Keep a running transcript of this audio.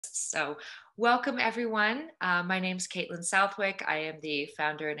So welcome everyone. My name is Caitlin Southwick. I am the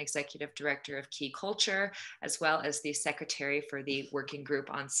founder and executive director of Key Culture, as well as the secretary for the working group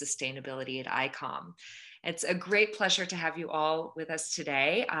on sustainability at ICOM. It's a great pleasure to have you all with us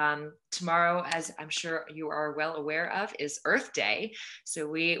today. Tomorrow, as I'm sure you are well aware of, is Earth Day. So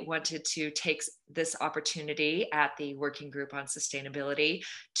we wanted to take this opportunity at the Working Group on Sustainability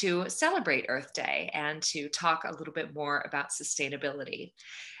to celebrate Earth Day and to talk a little bit more about sustainability.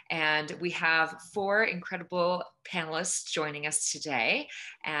 And we have four incredible panelists joining us today.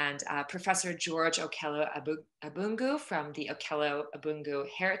 And Professor George Okello Abungu from the Okello Abungu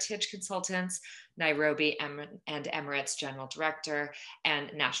Heritage Consultants, Nairobi and Emeritus General Director,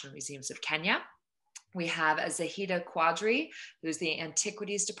 and National Museums of Kenya. We have Zahida Quadri, who's the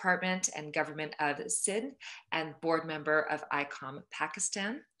Antiquities Department and Government of Sindh and board member of ICOM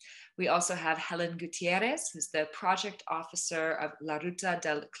Pakistan. We also have Helen Gutiérrez, who's the project officer of La Ruta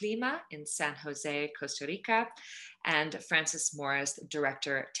del Clima in San José, Costa Rica, and Francis Morris,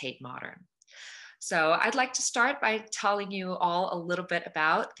 director, Tate Modern. So I'd like to start by telling you all a little bit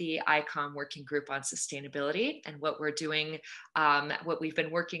about the ICOM Working Group on Sustainability and what we're doing, what we've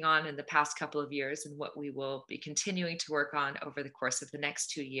been working on in the past couple of years and what we will be continuing to work on over the course of the next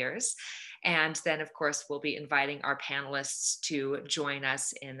 2 years. And then, of course, we'll be inviting our panelists to join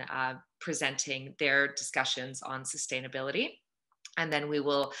us in presenting their discussions on sustainability. And then we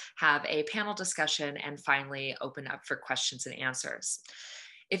will have a panel discussion and finally open up for questions and answers.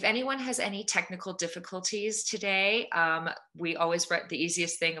 If anyone has any technical difficulties today, we always, the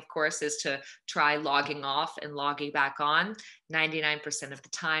easiest thing, of course, is to try logging off and logging back on. 99% of the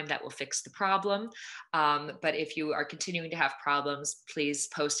time that will fix the problem. But if you are continuing to have problems, please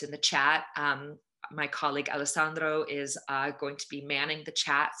post in the chat. My colleague Alessandro is going to be manning the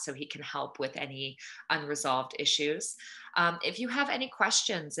chat so he can help with any unresolved issues. If you have any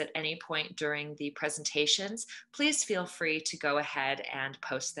questions at any point during the presentations, please feel free to go ahead and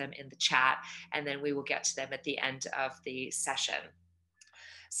post them in the chat, and then we will get to them at the end of the session.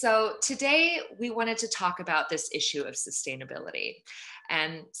 So today we wanted to talk about this issue of sustainability.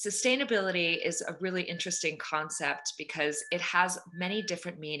 And sustainability is a really interesting concept because it has many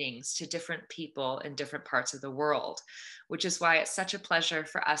different meanings to different people in different parts of the world, which is why it's such a pleasure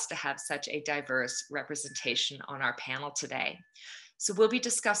for us to have such a diverse representation on our panel today. So we'll be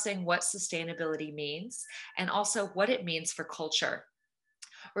discussing what sustainability means and also what it means for culture.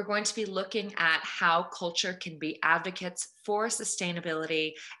 We're going to be looking at how culture can be advocates for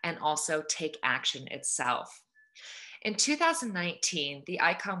sustainability and also take action itself. In 2019, the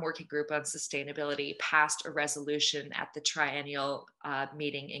ICOM Working Group on Sustainability passed a resolution at the triennial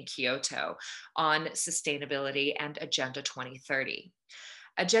meeting in Kyoto on sustainability and Agenda 2030.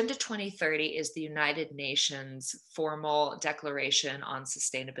 Agenda 2030 is the United Nations formal declaration on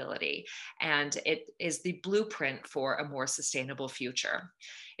sustainability, and it is the blueprint for a more sustainable future.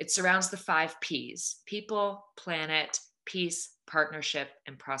 It surrounds the 5 Ps: people, planet, peace, partnership,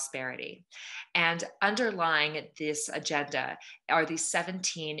 and prosperity. And underlying this agenda are the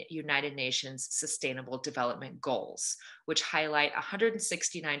 17 United Nations Sustainable Development Goals, which highlight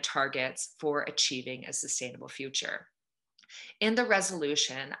 169 targets for achieving a sustainable future. In the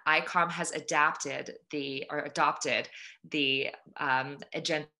resolution, ICOM has adopted the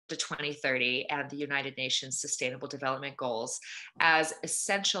Agenda 2030 and the United Nations Sustainable Development Goals as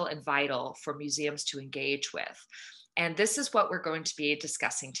essential and vital for museums to engage with. And this is what we're going to be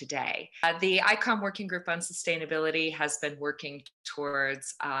discussing today. The ICOM Working Group on Sustainability has been working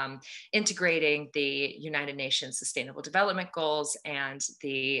towards integrating the United Nations Sustainable Development Goals and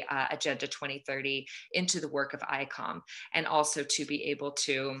the Agenda 2030 into the work of ICOM, and also to be able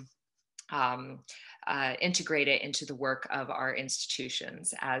to integrate it into the work of our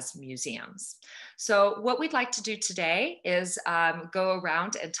institutions as museums. So what we'd like to do today is go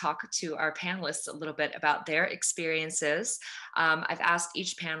around and talk to our panelists a little bit about their experiences. I've asked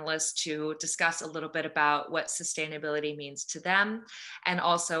each panelist to discuss a little bit about what sustainability means to them, and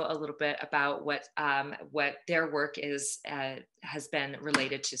also a little bit about what their work has been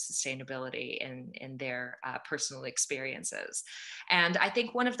related to sustainability in their personal experiences. And I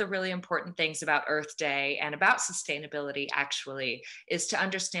think one of the really important things about Earth Day and about sustainability actually is to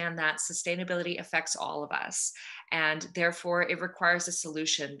understand that sustainability affects all of us, and therefore it requires a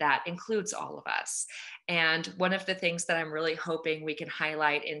solution that includes all of us. And one of the things that I'm really hoping we can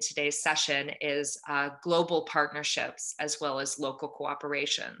highlight in today's session is global partnerships as well as local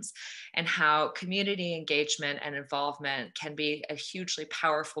cooperations, and how community engagement and involvement can be a hugely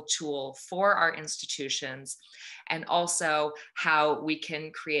powerful tool for our institutions, and also how we can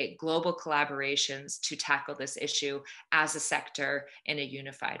create global collaborations to tackle this issue as a sector in a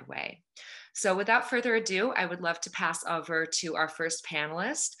unified way. So without further ado, I would love to pass over to our first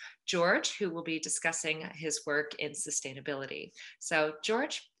panelist, George, who will be discussing his work in sustainability. So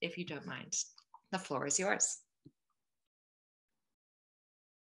George, if you don't mind, the floor is yours.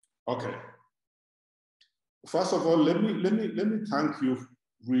 Okay. First of all, let me thank you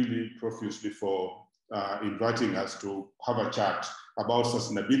really profusely for inviting us to have a chat about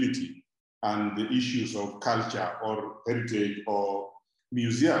sustainability and the issues of culture or heritage or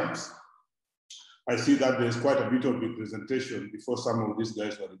museums. I see that there's quite a bit of representation before some of these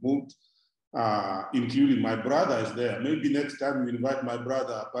guys were removed, including my brother is there. Maybe next time you invite my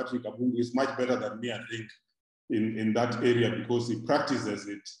brother, Patrick Abungu, is much better than me, I think, in that area, because he practices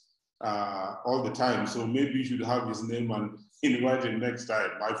it all the time. So maybe you should have his name and invite him next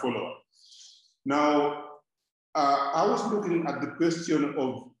time, my follower. Now, I was looking at the question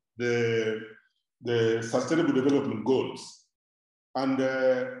of the Sustainable Development Goals. And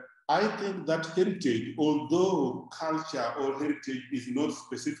I think that heritage, although culture or heritage is not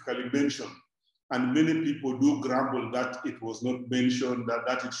specifically mentioned, and many people do grumble that it was not mentioned,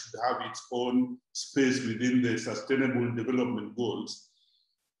 that it should have its own space within the Sustainable Development Goals,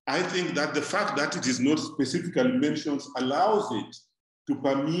 I think that the fact that it is not specifically mentioned allows it to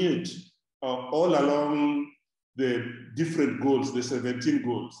permeate all along the different goals, the 17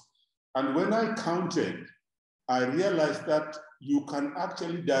 goals. And when I counted, I realized that you can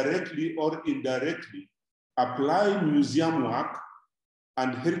actually directly or indirectly apply museum work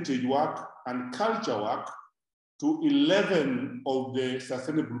and heritage work and culture work to 11 of the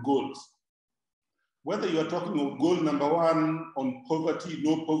sustainable goals. Whether you are talking of goal number 1 on poverty,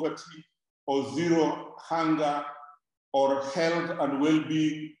 no poverty, or zero hunger, or health and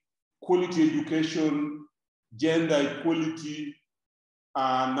well-being, quality education, gender equality,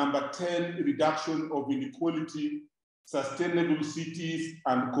 number 10, reduction of inequality, sustainable cities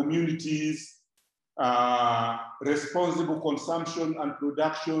and communities, responsible consumption and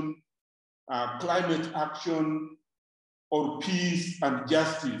production, climate action, or peace and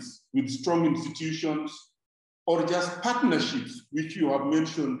justice with strong institutions, or just partnerships, which you have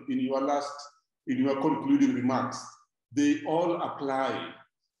mentioned in your concluding remarks. They all apply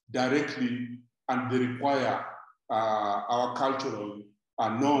directly, and they require our cultural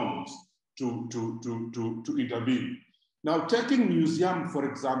norms to intervene. Now, taking museum, for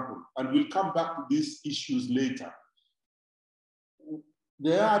example, and we'll come back to these issues later,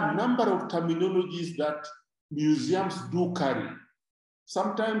 there are a number of terminologies that museums do carry,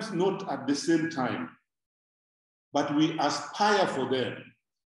 sometimes not at the same time, but we aspire for them.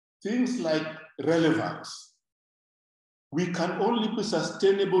 Things like relevance. We can only be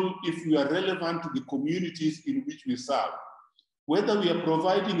sustainable if we are relevant to the communities in which we serve. Whether we are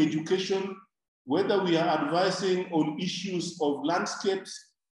providing education, whether we are advising on issues of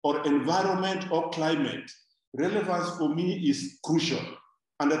landscapes or environment or climate, relevance for me is crucial.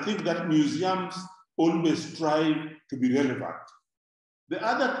 And I think that museums always strive to be relevant. The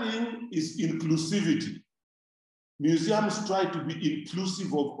other thing is inclusivity. Museums try to be inclusive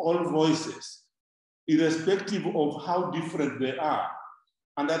of all voices, irrespective of how different they are.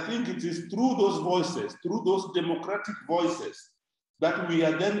 And I think it is through those voices, through those democratic voices, that we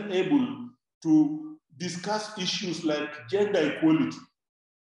are then able to discuss issues like gender equality,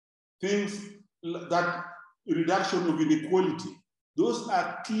 things that reduction of inequality. Those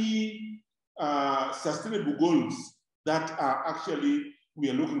are key sustainable goals that are actually we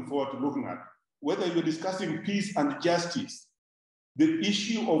are looking forward to looking at. Whether you're discussing peace and justice, the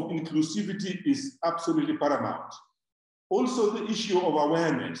issue of inclusivity is absolutely paramount. Also, the issue of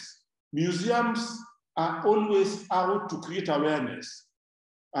awareness. Museums are always out to create awareness,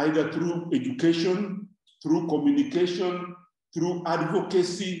 either through education, through communication, through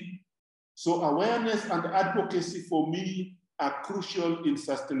advocacy. So awareness and advocacy for me are crucial in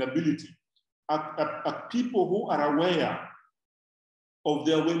sustainability. People who are aware of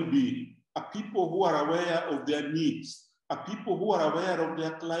their well-being, people who are aware of their needs, people who are aware of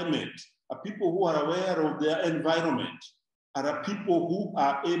their climate, people who are aware of their environment, are people who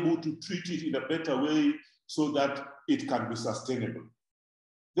are able to treat it in a better way so that it can be sustainable.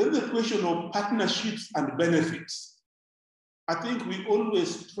 Then the question of partnerships and benefits. I think we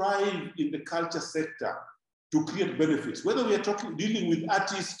always strive in the culture sector to create benefits, whether we are dealing with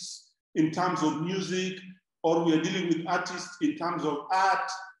artists in terms of music, or we are dealing with artists in terms of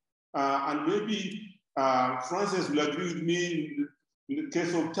art, and maybe Francis will agree with me in the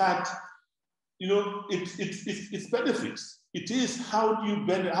case of Tate. You know, it's benefits. It is how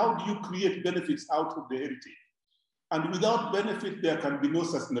do you create benefits out of the heritage? And without benefit, there can be no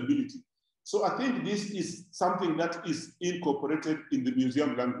sustainability. So I think this is something that is incorporated in the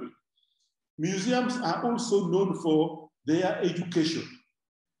museum language. Museums are also known for their education.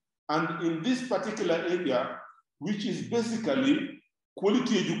 And in this particular area, which is basically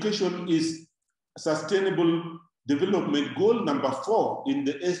quality education, is sustainable development goal number 4 in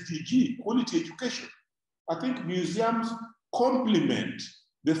the SDG, quality education. I think museums complement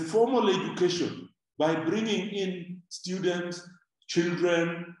the formal education by bringing in students,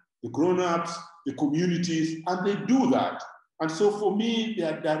 children, the grown-ups, the communities, and they do that. And so for me, they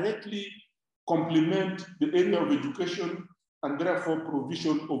are directly complement the area of education and therefore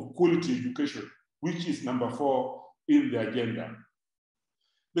provision of quality education, which is number 4 in the agenda.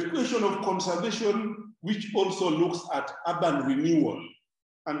 The question of conservation, which also looks at urban renewal.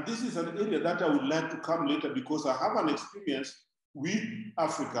 And this is an area that I would like to come later because I have an experience with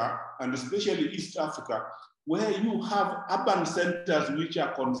Africa, and especially East Africa, where you have urban centers which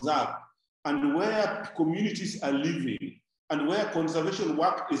are conserved and where communities are living and where conservation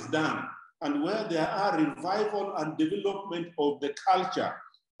work is done and where there are revival and development of the culture.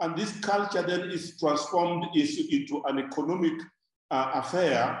 And this culture then is transformed into an economic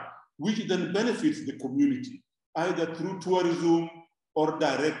affair, which then benefits the community, either through tourism or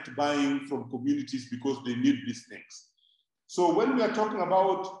direct buying from communities because they need these things. So when we are talking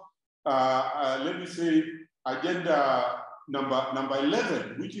about, let me say, agenda number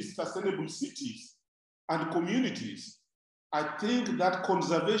 11, which is sustainable cities and communities, I think that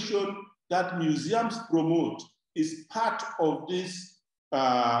conservation that museums promote is part of this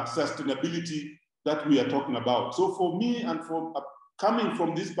sustainability that we are talking about. So for me, and for coming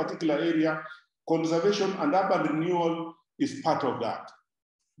from this particular area, conservation and urban renewal is part of that.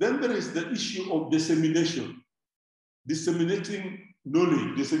 Then there is the issue of dissemination, disseminating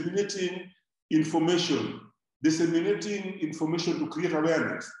knowledge, disseminating information to create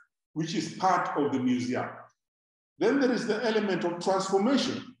awareness, which is part of the museum. Then there is the element of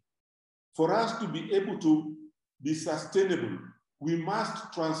transformation. For us to be able to be sustainable, we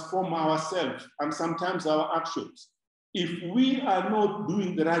must transform ourselves and sometimes our actions. If we are not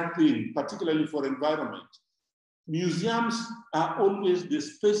doing the right thing, particularly for environment, museums are always the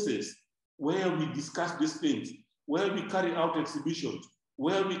spaces where we discuss these things, where we carry out exhibitions,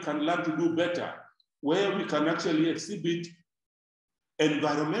 where we can learn to do better, where we can actually exhibit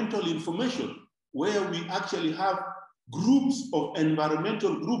environmental information, where we actually have groups of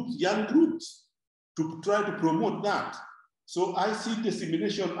environmental groups, young groups, to try to promote that. So I see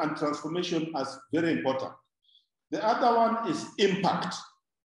dissemination and transformation as very important. The other one is impact.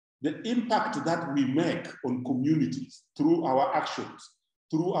 The impact that we make on communities through our actions,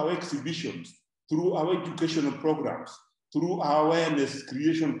 through our exhibitions, through our educational programs, through our awareness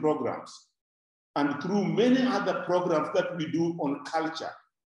creation programs, and through many other programs that we do on culture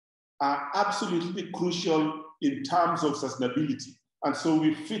are absolutely crucial in terms of sustainability. And so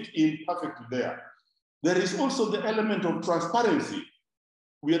we fit in perfectly there. There is also the element of transparency.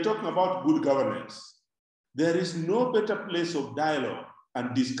 We are talking about good governance. There is no better place of dialogue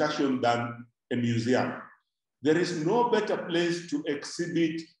and discussion than a museum. There is no better place to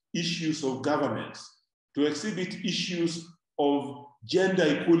exhibit issues of governance, to exhibit issues of gender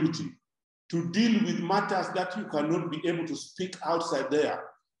equality, to deal with matters that you cannot be able to speak outside there,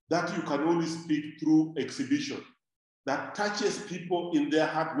 that you can only speak through exhibition, that touches people in their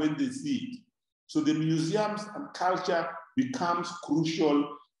heart when they see it. So the museums and culture becomes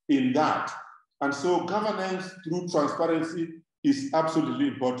crucial in that. And so governance through transparency is absolutely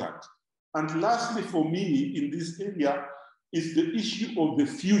important. And lastly, for me in this area is the issue of the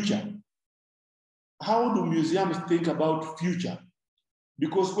future. How do museums think about future?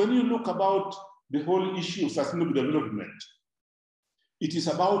 Because when you look about the whole issue of sustainable development, it is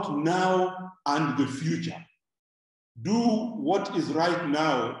about now and the future. Do what is right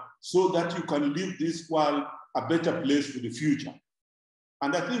now so that you can leave this world a better place for the future.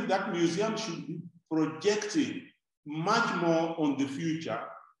 And I think that museum should be projecting much more on the future,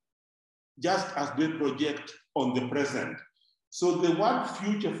 just as they project on the present. So the word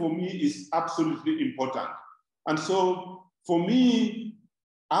future for me is absolutely important. And so for me,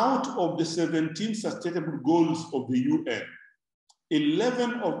 out of the 17 sustainable goals of the UN,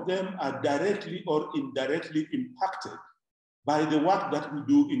 11 of them are directly or indirectly impacted by the work that we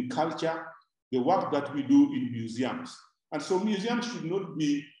do in culture, the work that we do in museums. And so museums should not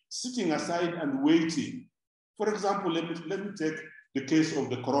be sitting aside and waiting. For example, let me take the case of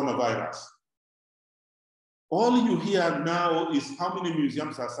the coronavirus. All you hear now is how many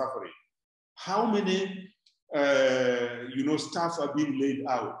museums are suffering, how many staff are being laid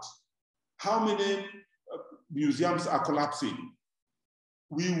out, how many museums are collapsing.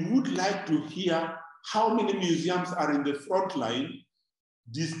 We would like to hear how many museums are in the front line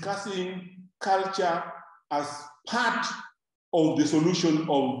discussing culture as part of the solution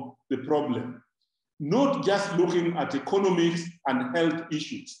of the problem, not just looking at economics and health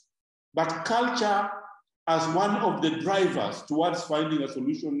issues, but culture as one of the drivers towards finding a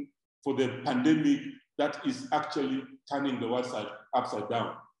solution for the pandemic that is actually turning the world upside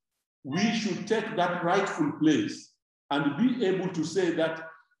down. We should take that rightful place and be able to say that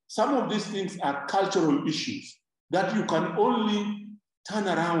some of these things are cultural issues that you can only turn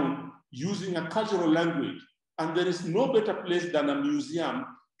around using a cultural language. And there is no better place than a museum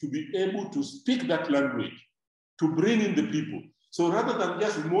to be able to speak that language, to bring in the people. So rather than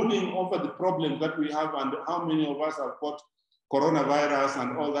just moaning over the problem that we have and how many of us have got coronavirus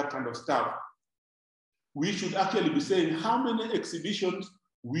and all that kind of stuff, we should actually be saying how many exhibitions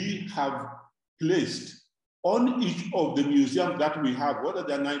we have placed on each of the museums that we have, whether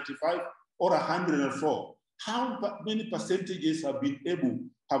they're 95 or 104. How many percentages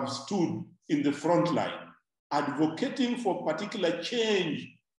have stood in the front line, advocating for particular change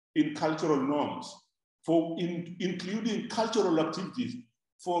in cultural norms, for including cultural activities,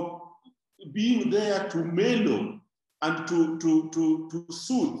 for being there to mellow and to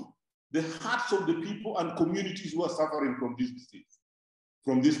soothe the hearts of the people and communities who are suffering from this disease,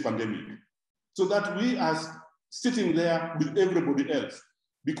 from this pandemic, so that we are sitting there with everybody else.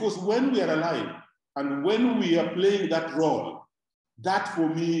 Because when we are alive and when we are playing that role, that for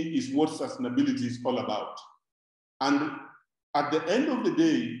me is what sustainability is all about. And at the end of the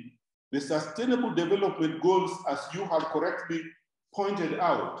day, the Sustainable Development Goals, as you have correctly pointed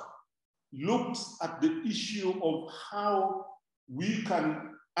out, looks at the issue of how we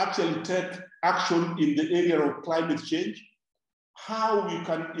can actually take action in the area of climate change, how we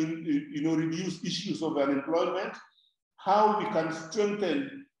can reduce issues of unemployment, how we can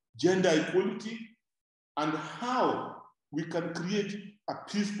strengthen gender equality, and how we can create a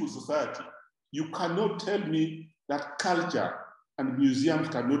peaceful society. You cannot tell me that culture and museums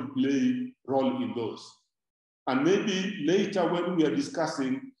cannot play a role in those. And maybe later when we are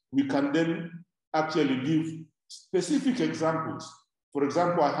discussing, we can then actually give specific examples. For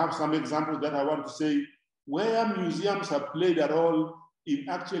example, I have some examples that I want to say where museums have played a role in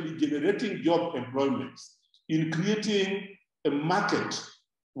actually generating job employments, in creating a market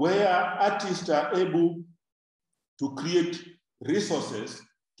where artists are able to create resources,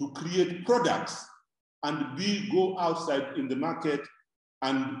 to create products, and go outside in the market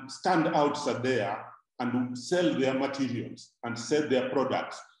and stand outside there and sell their materials and sell their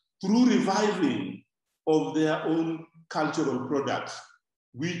products through reviving of their own cultural products,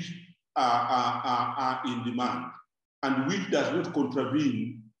 which are in demand and which does not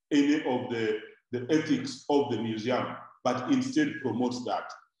contravene any of the ethics of the museum, but instead promotes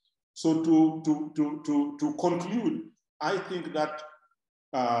that. So to conclude, I think that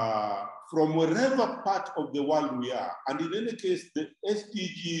from wherever part of the world we are, and in any case, the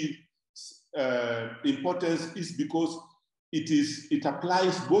SDG importance is because it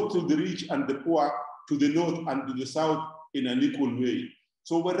applies both to the rich and the poor, to the north and to the south in an equal way.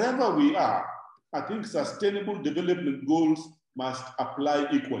 So wherever we are, I think sustainable development goals must apply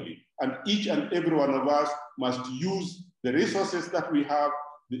equally. And each and every one of us must use the resources that we have,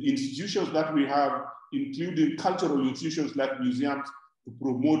 the institutions that we have, including cultural institutions like museums, to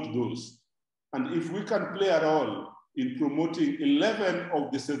promote those. And if we can play a role in promoting 11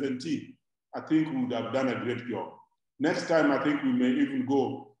 of the 17, I think we would have done a great job. Next time, I think we may even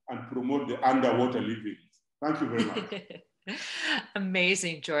go and promote the underwater living. Thank you very much.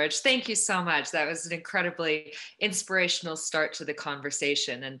 Amazing, George. Thank you so much. That was an incredibly inspirational start to the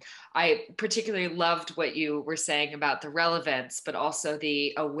conversation. And I particularly loved what you were saying about the relevance, but also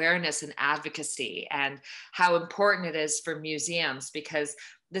the awareness and advocacy and how important it is for museums, because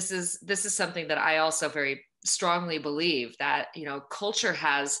this is something that I also very strongly believe that, culture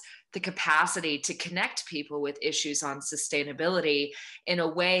has the capacity to connect people with issues on sustainability in a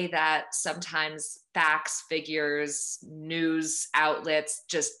way that sometimes facts, figures, news outlets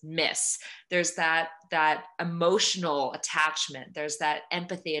just miss. There's that emotional attachment. There's that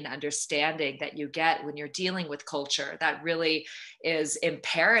empathy and understanding that you get when you're dealing with culture that really is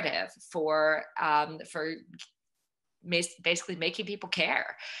imperative for basically making people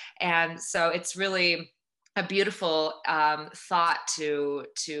care. And so it's really a beautiful thought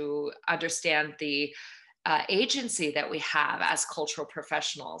to understand the agency that we have as cultural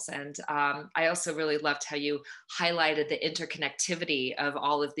professionals. And I also really loved how you highlighted the interconnectivity of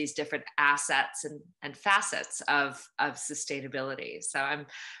all of these different assets and facets of sustainability. So I'm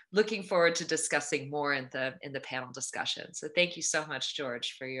looking forward to discussing more in the panel discussion. So thank you so much,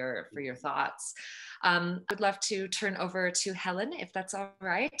 George, for your thoughts. I would love to turn over to Helen, if that's all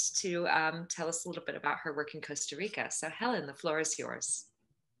right, to tell us a little bit about her work in Costa Rica. So Helen, the floor is yours.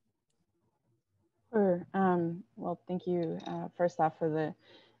 Sure. Well, thank you first off for the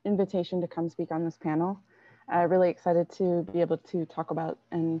invitation to come speak on this panel. Really excited to be able to talk about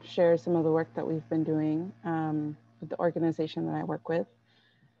and share some of the work that we've been doing with the organization that I work with.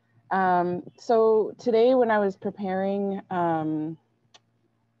 So today when I was preparing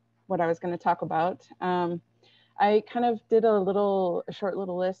what I was going to talk about, I kind of did a short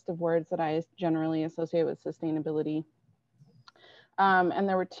little list of words that I generally associate with sustainability. And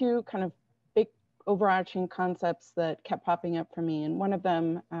there were two kind of big overarching concepts that kept popping up for me. And one of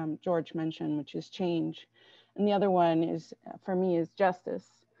them, George mentioned, which is change. And the other one is, for me, is justice.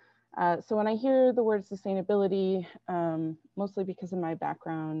 So when I hear the word sustainability, mostly because of my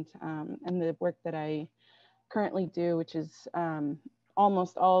background and the work that I currently do, which is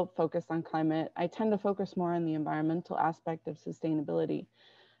almost all focused on climate, I tend to focus more on the environmental aspect of sustainability.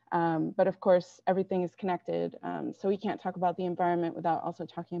 But of course, everything is connected. So we can't talk about the environment without also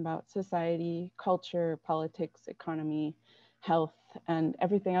talking about society, culture, politics, economy, health, and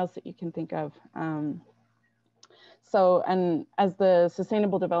everything else that you can think of. So, and as the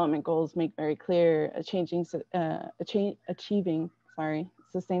Sustainable Development Goals make very clear, achieving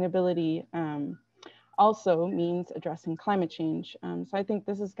sustainability also means addressing climate change. So I think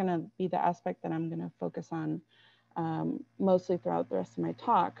this is going to be the aspect that I'm going to focus on mostly throughout the rest of my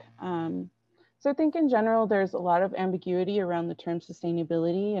talk. So I think in general, there's a lot of ambiguity around the term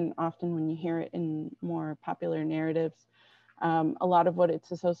sustainability, and often when you hear it in more popular narratives, a lot of what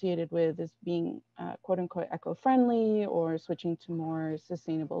it's associated with is being quote unquote eco-friendly or switching to more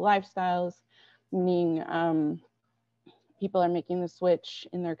sustainable lifestyles, meaning people are making the switch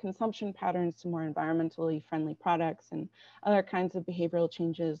in their consumption patterns to more environmentally friendly products and other kinds of behavioral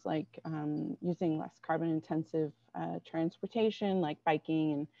changes like using less carbon intensive transportation like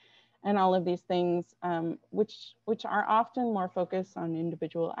biking and all of these things, which are often more focused on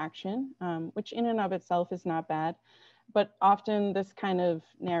individual action, which in and of itself is not bad. But often this kind of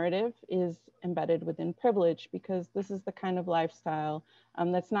narrative is embedded within privilege because this is the kind of lifestyle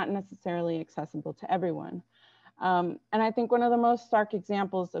that's not necessarily accessible to everyone. And I think one of the most stark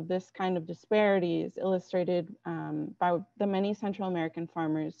examples of this kind of disparity is illustrated by the many Central American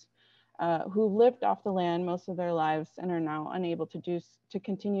farmers who lived off the land most of their lives and are now unable to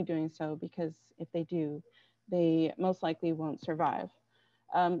continue doing so because if they do, they most likely won't survive.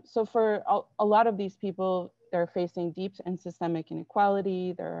 So for a lot of these people, they're facing deep and systemic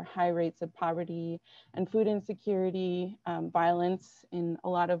inequality. There are high rates of poverty and food insecurity. Violence in a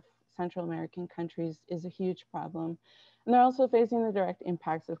lot of Central American countries is a huge problem. And they're also facing the direct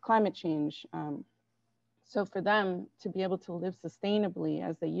impacts of climate change. So for them to be able to live sustainably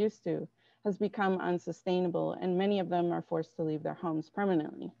as they used to has become unsustainable, and many of them are forced to leave their homes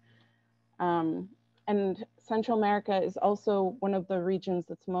permanently. And Central America is also one of the regions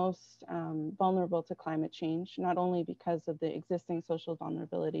that's most vulnerable to climate change, not only because of the existing social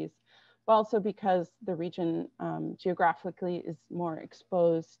vulnerabilities, but also because the region geographically is more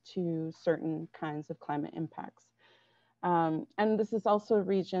exposed to certain kinds of climate impacts. And this is also a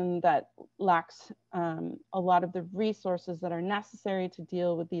region that lacks a lot of the resources that are necessary to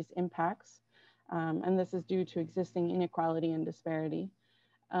deal with these impacts. And this is due to existing inequality and disparity.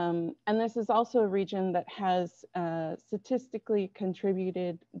 And this is also a region that has statistically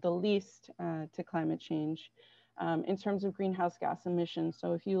contributed the least to climate change in terms of greenhouse gas emissions.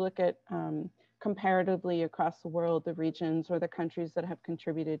 So if you look at comparatively across the world, the regions or the countries that have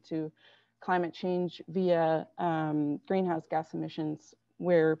contributed to climate change via greenhouse gas emissions,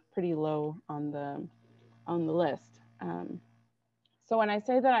 we're pretty low on the list. So when I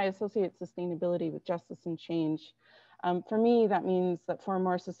say that I associate sustainability with justice and change, for me, that means that for a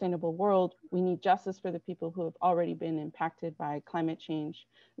more sustainable world, we need justice for the people who have already been impacted by climate change,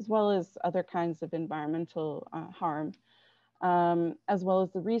 as well as other kinds of environmental harm, as well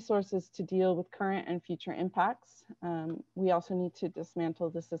as the resources to deal with current and future impacts. We also need to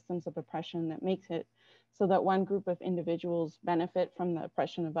dismantle the systems of oppression that makes it so that one group of individuals benefit from the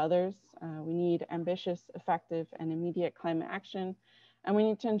oppression of others. We need ambitious, effective, and immediate climate action. And we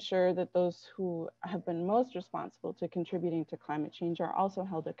need to ensure that those who have been most responsible to contributing to climate change are also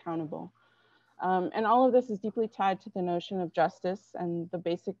held accountable. And all of this is deeply tied to the notion of justice and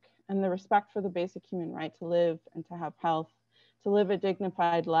the respect for the basic human right to live and to have health, to live a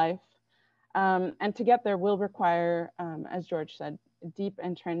dignified life. And to get there will require, as George said, deep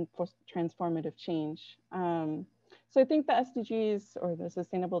and transformative change. So I think the SDGs, or the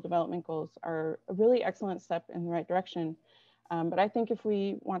Sustainable Development Goals, are a really excellent step in the right direction. But I think if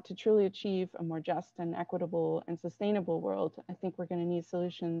we want to truly achieve a more just and equitable and sustainable world, I think we're going to need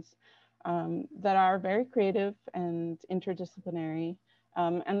solutions that are very creative and interdisciplinary,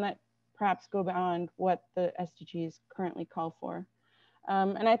 and that perhaps go beyond what the SDGs currently call for.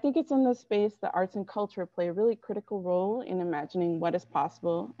 And I think it's in this space that arts and culture play a really critical role in imagining what is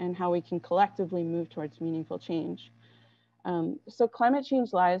possible and how we can collectively move towards meaningful change. So climate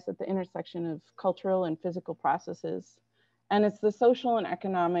change lies at the intersection of cultural and physical processes. And it's the social and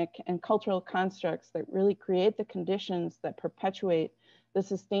economic and cultural constructs that really create the conditions that perpetuate the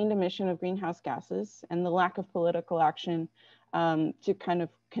sustained emission of greenhouse gases and the lack of political action to kind of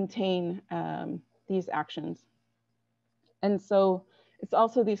contain these actions. And so it's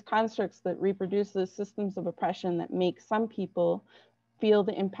also these constructs that reproduce the systems of oppression that make some people feel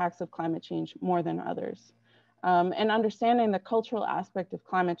the impacts of climate change more than others. And understanding the cultural aspect of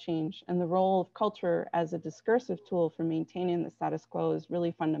climate change and the role of culture as a discursive tool for maintaining the status quo is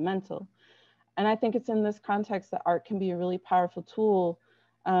really fundamental. And I think it's in this context that art can be a really powerful tool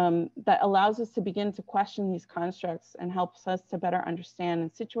that allows us to begin to question these constructs and helps us to better understand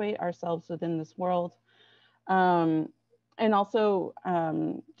and situate ourselves within this world. And also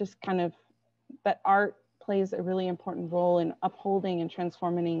just kind of that art plays a really important role in upholding and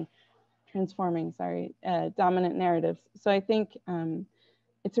transforming dominant narratives. So I think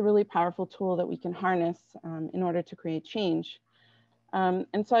it's a really powerful tool that we can harness in order to create change.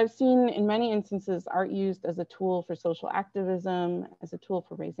 And so I've seen in many instances art used as a tool for social activism, as a tool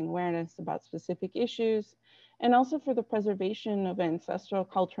for raising awareness about specific issues, and also for the preservation of ancestral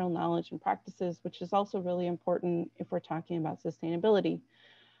cultural knowledge and practices, which is also really important if we're talking about sustainability.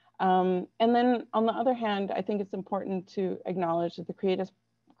 And then on the other hand, I think it's important to acknowledge that the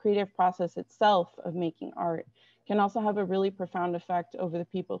creative process itself of making art can also have a really profound effect over the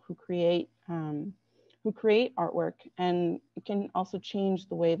people who create artwork, and it can also change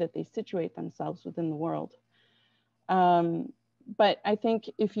the way that they situate themselves within the world. But I think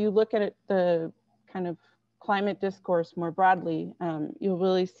if you look at the kind of climate discourse more broadly, you'll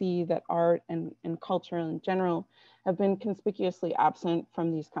really see that art and culture in general have been conspicuously absent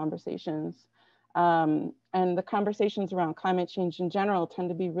from these conversations. And the conversations around climate change in general tend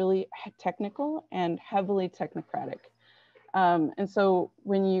to be really technical and heavily technocratic. And so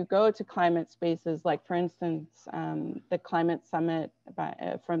when you go to climate spaces, like for instance, the Climate Summit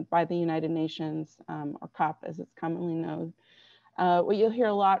by the United Nations, or COP as it's commonly known, what you'll hear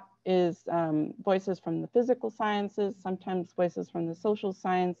a lot is voices from the physical sciences, sometimes voices from the social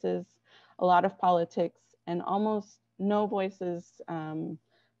sciences, a lot of politics, and almost no voices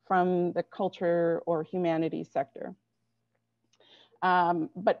from the culture or humanities sector.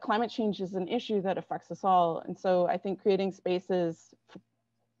 But climate change is an issue that affects us all. And so I think creating spaces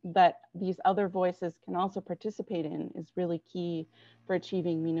that these other voices can also participate in is really key for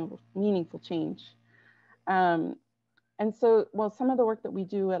achieving meaningful change. And so, well, some of the work that we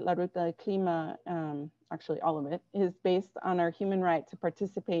do at La Ruta Clima, actually all of it, is based on our human right to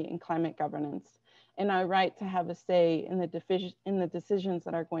participate in climate governance and our right to have a say in the decisions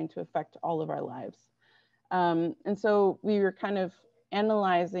that are going to affect all of our lives. And so we were kind of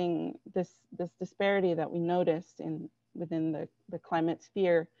analyzing this disparity that we noticed within the climate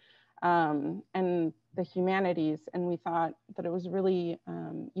sphere and the humanities, and we thought that it was a really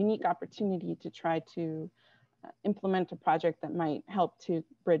unique opportunity to try to implement a project that might help to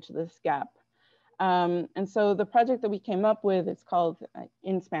bridge this gap. And so the project that we came up with, it's called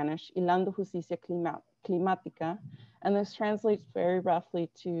in Spanish, Hilando Justicia Climática, and this translates very roughly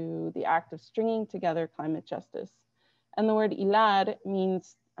to the act of stringing together climate justice. And the word hilar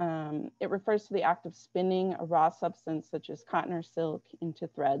means, it refers to the act of spinning a raw substance such as cotton or silk into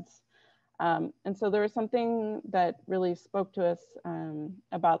threads. And so there was something that really spoke to us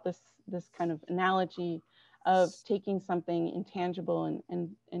about this kind of analogy of taking something intangible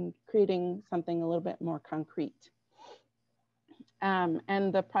and creating something a little bit more concrete.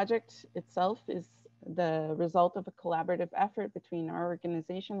 And the project itself is the result of a collaborative effort between our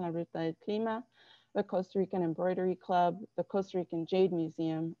organization, La Ruta Clima, the Costa Rican Embroidery Club, the Costa Rican Jade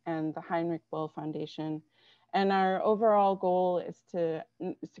Museum, and the Heinrich Böll Foundation. And our overall goal is to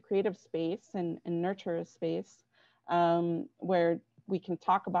create a space and nurture a space where we can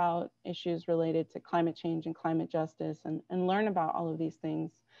talk about issues related to climate change and climate justice and learn about all of these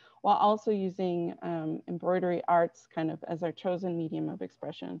things, while also using embroidery arts kind of as our chosen medium of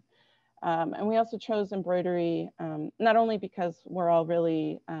expression. And we also chose embroidery, not only because we're all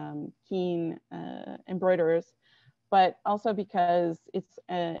really keen embroiderers, but also because it's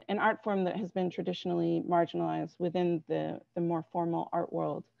an art form that has been traditionally marginalized within the more formal art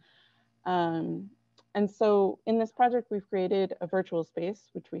world. And so in this project, we've created a virtual space,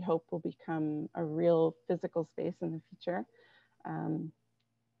 which we hope will become a real physical space in the future,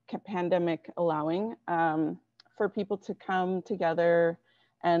 pandemic allowing, for people to come together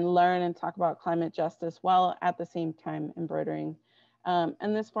and learn and talk about climate justice while at the same time embroidering.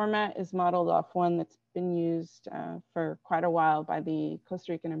 And this format is modeled off one that's been used for quite a while by the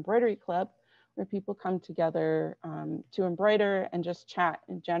Costa Rican Embroidery Club, where people come together to embroider and just chat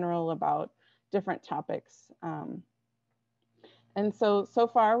in general about different topics. And so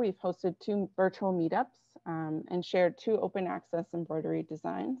far we've hosted 2 virtual meetups and shared 2 open access embroidery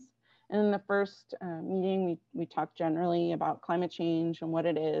designs. And in the first meeting, we talked generally about climate change and what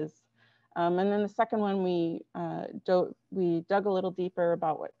it is. And then the second one, we dug a little deeper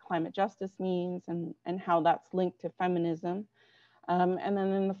about what climate justice means and how that's linked to feminism. And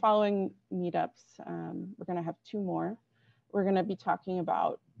then in the following meetups, we're gonna have 2 more. We're gonna be talking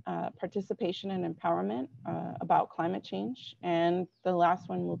about participation and empowerment, about climate change. And the last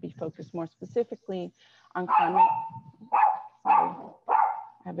one will be focused more specifically on climate, sorry,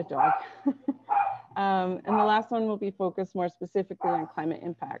 I have a dog. And the last one will be focused more specifically on climate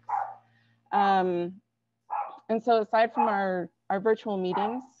impacts. And so aside from our virtual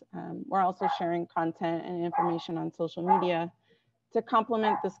meetings, we're also sharing content and information on social media to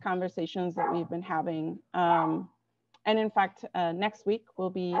complement these conversations that we've been having. And in fact, next week, we'll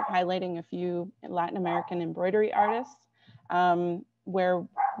be highlighting a few Latin American embroidery artists, where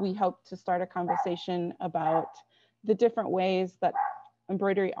we hope to start a conversation about the different ways that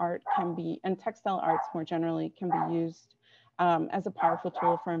embroidery art can be, and textile arts more generally, can be used as a powerful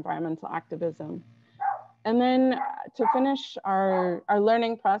tool for environmental activism. And then to finish our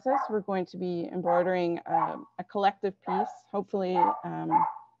learning process, we're going to be embroidering a collective piece, hopefully,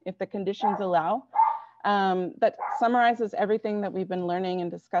 if the conditions allow, that summarizes everything that we've been learning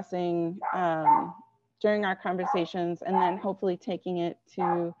and discussing during our conversations, and then hopefully taking it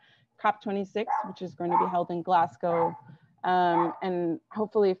to COP26, which is going to be held in Glasgow, and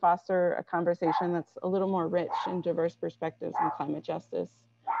hopefully foster a conversation that's a little more rich in diverse perspectives on climate justice.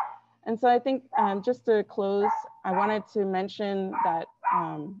 And so I think just to close, I wanted to mention that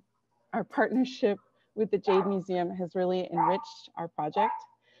our partnership with the Jade Museum has really enriched our project,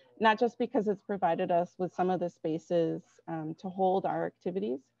 not just because it's provided us with some of the spaces to hold our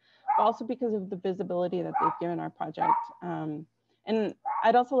activities, but also because of the visibility that they've given our project. And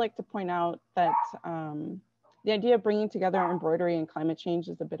I'd also like to point out that the idea of bringing together embroidery and climate change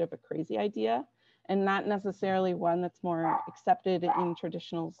is a bit of a crazy idea, and not necessarily one that's more accepted in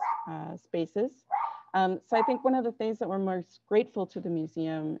traditional spaces. So I think one of the things that we're most grateful to the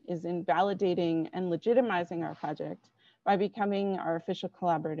museum is in validating and legitimizing our project by becoming our official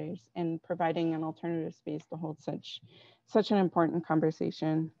collaborators and providing an alternative space to hold such an important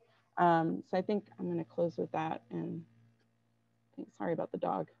conversation. So I think I'm going to close with that, and sorry about the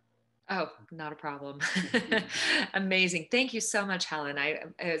dog. Oh, not a problem. Amazing. Thank you so much, Helen.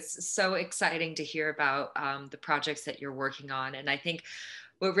 It's so exciting to hear about the projects that you're working on. And I think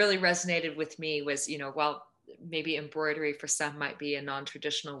what really resonated with me was, while maybe embroidery for some might be a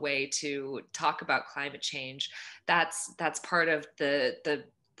non-traditional way to talk about climate change, that's part of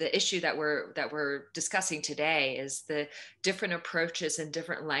the issue that we're discussing today, is the different approaches and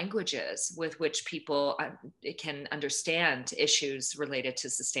different languages with which people can understand issues related to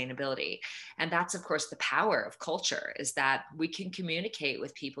sustainability. And that's, of course, the power of culture, is that we can communicate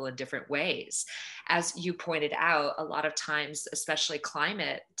with people in different ways. As you pointed out, a lot of times, especially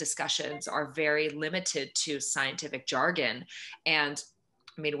climate discussions, are very limited to scientific jargon. And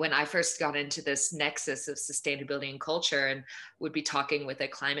I mean, when I first got into this nexus of sustainability and culture, and would be talking with a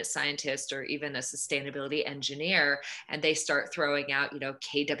climate scientist or even a sustainability engineer, and they start throwing out,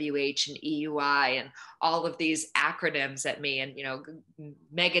 KWH and EUI and all of these acronyms at me, and,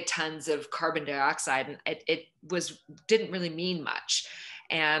 megatons of carbon dioxide, and it didn't really mean much.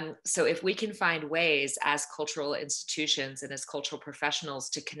 And so if we can find ways as cultural institutions and as cultural professionals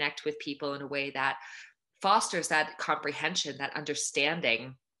to connect with people in a way that fosters that comprehension, that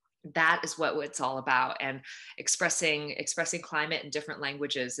understanding, that is what it's all about. And expressing climate in different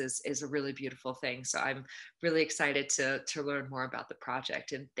languages is a really beautiful thing. So I'm really excited to learn more about the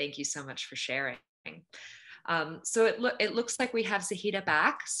project, and thank you so much for sharing. So it looks like we have Zahida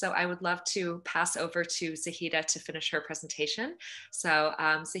back. So I would love to pass over to Zahida to finish her presentation. So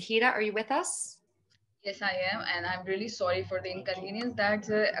Zahida, are you with us? Yes, I am, and I'm really sorry for the inconvenience that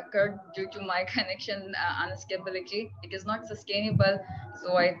occurred due to my connection unstability. It is not sustainable,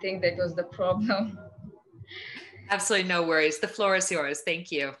 so I think that was the problem. Absolutely no worries. The floor is yours.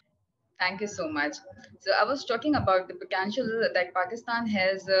 Thank you. Thank you so much. So I was talking about the potential that Pakistan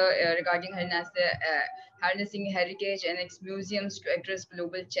has regarding harnessing heritage and its museums to address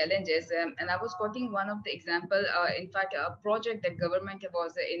global challenges. And I was quoting one of the example, in fact, a project that government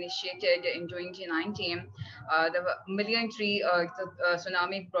was initiated in 2019, the Million Tree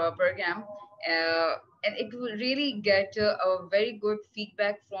Tsunami Program. And it will really get a very good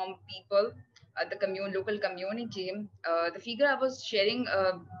feedback from people, the local community. The figure I was sharing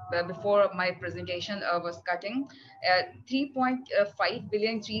before my presentation was cutting, 3.5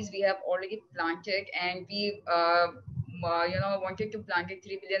 billion trees we have already planted, and we wanted to plant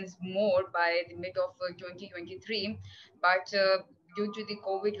 3 billions more by the mid of 2023, but due to the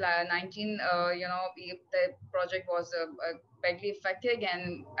COVID-19, the project was badly affected,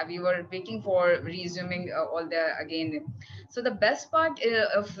 and we were waiting for resuming all the again. So the best part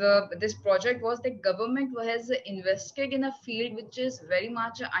of this project was the government has invested in a field which is very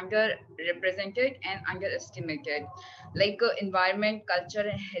much underrepresented and underestimated. Like environment, culture,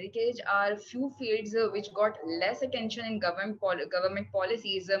 and heritage are few fields which got less attention in government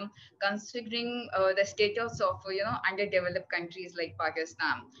policies, considering the status of underdeveloped countries like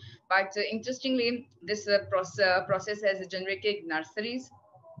Pakistan. But interestingly, this process has generated nurseries,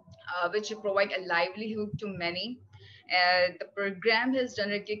 which provide a livelihood to many. The program has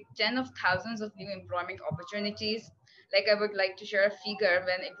generated tens of thousands of new employment opportunities. Like, I would like to share a figure.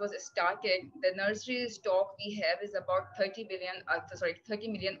 When it was started, the nursery stock we have is about 30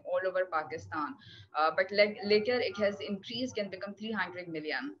 million all over Pakistan. But later it has increased and become 300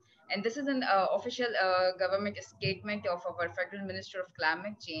 million. And this is an official government statement of our Federal Minister of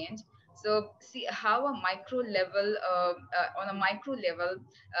Climate Change. So see how a micro level, on a micro level,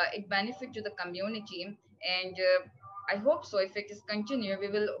 it benefit to the community. And I hope so. If it is continue, we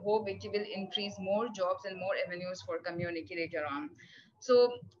will hope it will increase more jobs and more avenues for community later on.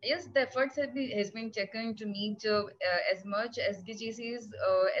 So yes, the efforts has been taken to meet as much SDGs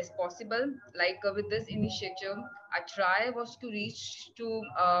as possible. Like with this initiative, our try was to reach to,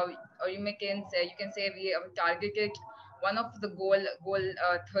 or you can say we have targeted one of the goal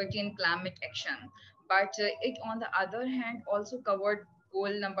 13 climate action. But it on the other hand also covered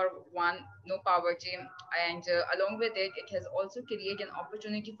goal number 1, no poverty, and along with it, it has also created an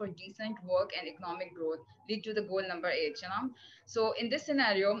opportunity for decent work and economic growth, lead to the goal number 8. So in this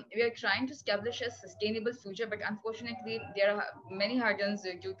scenario, we are trying to establish a sustainable future, but unfortunately, there are many hurdles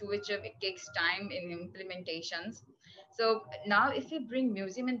due to which it takes time in implementations. So now, if we bring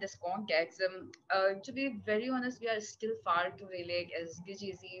museum in this context, to be very honest, we are still far to relate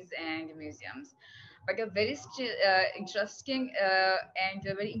SDGs and museums. But a very interesting and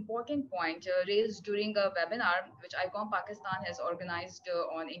a very important point raised during a webinar which ICOM Pakistan has organized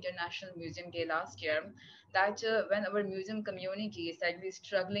on International Museum Day last year, that when our museum community is sadly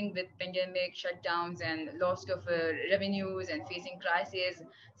struggling with pandemic shutdowns and loss of revenues and facing crises,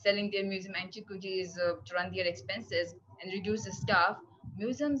 selling their museum antiquities to run their expenses and reduce the staff,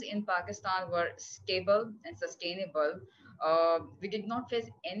 museums in Pakistan were stable and sustainable. We did not face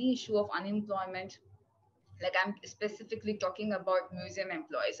any issue of unemployment. Like, I'm specifically talking about museum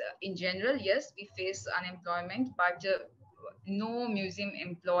employees. In general, yes, we face unemployment, but no museum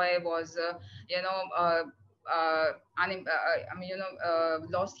employee was,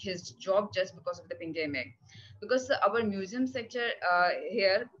 lost his job just because of the pandemic. Because our museum sector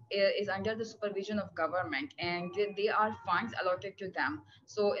here is under the supervision of government, and they are funds allotted to them.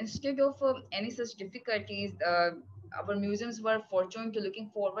 So instead of any such difficulties, our museums were fortunate to looking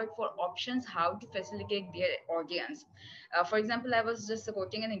forward for options how to facilitate their audience. For example, I was just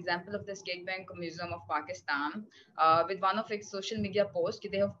quoting an example of the State Bank Museum of Pakistan. With one of its social media posts,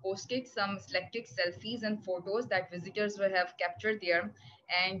 they have posted some selected selfies and photos that visitors will have captured there.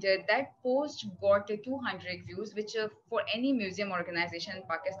 And that post got 200 views, which for any museum organization in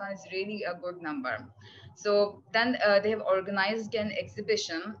Pakistan is really a good number. So then they have organized an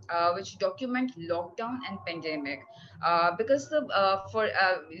exhibition which document lockdown and pandemic, because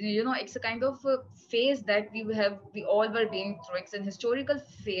it's a kind of phase that we all were being through. It's an historical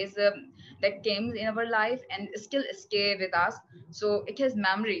phase that came in our life and still stay with us. So it has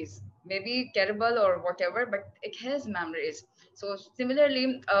memories, maybe terrible or whatever, but it has memories. So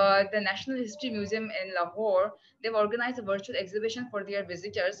similarly, the National History Museum in Lahore, they've organized a virtual exhibition for their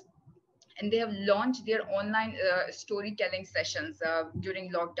visitors and they have launched their online storytelling sessions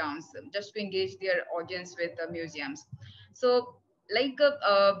during lockdowns, just to engage their audience with museums. So like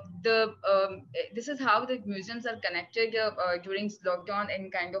this is how the museums are connected during lockdown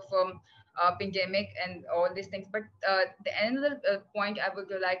and kind of pandemic and all these things. But another point I would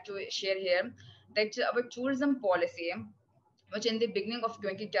like to share here, that our tourism policy, which in the beginning of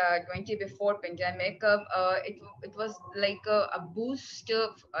 2020, before pandemic, it was like a boost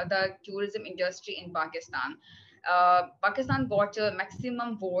of the tourism industry in Pakistan. Pakistan got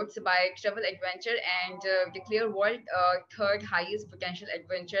maximum votes by travel adventure and declared world third highest potential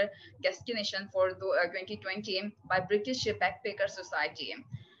adventure destination for the, 2020 by British Backpacker Society.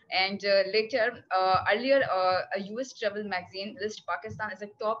 And later, earlier, a US travel magazine listed Pakistan as a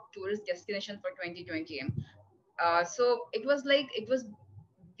top tourist destination for 2020. So it was like, it was,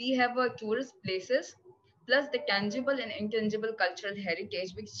 we have tourist places plus the tangible and intangible cultural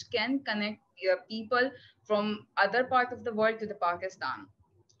heritage which can connect people from other part of the world to the Pakistan.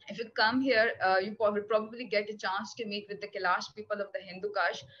 If you come here, you will probably get a chance to meet with the Kailash people of the Hindu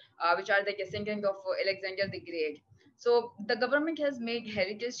Kush, which are the descendant of Alexander the Great. So the government has made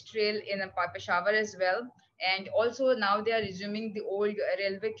heritage trail in Peshawar as well. And also now they are resuming the old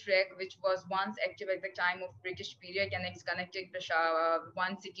railway track, which was once active at the time of British period, and it's connected Peshawar,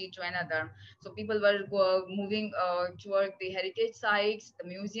 one city to another. So people were moving toward the heritage sites, the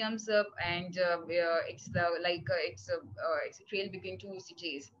museums, and it's a trail between two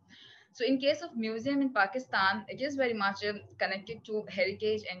cities. So in case of museum in Pakistan, it is very much connected to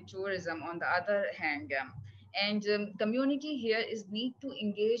heritage and tourism on the other hand. And community here is need to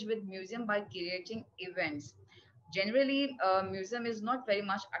engage with museum by creating events. Generally, museum is not very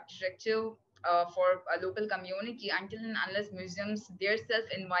much attractive for a local community until and unless museums themselves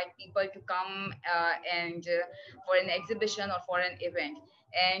invite people to come and for an exhibition or for an event.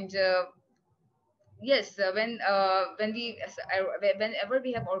 And yes, whenever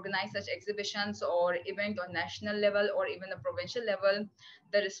we have organized such exhibitions or event on national level or even a provincial level,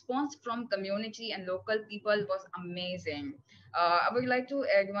 the response from community and local people was amazing. I would like to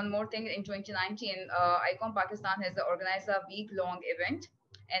add one more thing. In 2019, ICOM Pakistan has organized a week-long event,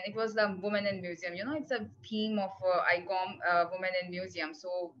 and it was the Women in Museum. You know, it's a theme of ICOM, Women in Museum.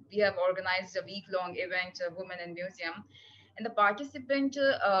 So we have organized a week-long event, Women in Museum, and the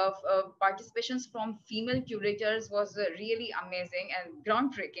participations from female curators was really amazing and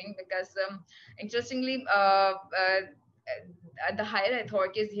groundbreaking because interestingly the higher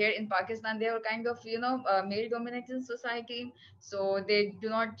authorities here in Pakistan, they are kind of, you know, male dominated society, so they do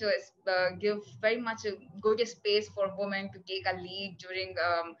not give very much a good space for women to take a lead during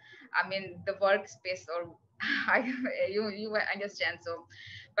I mean the workspace or you understand. So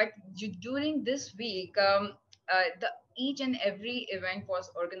but during this week, the each and every event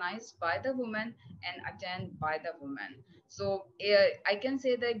was organized by the women and attended by the women. So I can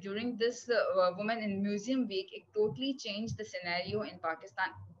say that during this Women in Museum Week, it totally changed the scenario in Pakistan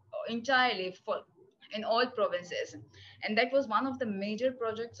entirely for in all provinces. And that was one of the major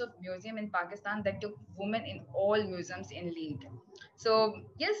projects of museum in Pakistan that took women in all museums in lead. So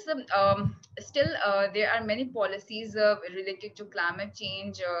yes, still there are many policies related to climate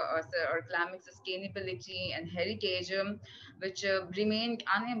change or climate sustainability and heritage which remained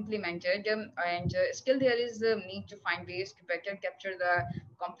unimplemented, and still there is a need to find ways to better capture the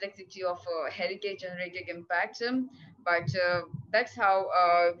complexity of heritage generated impacts. But that's how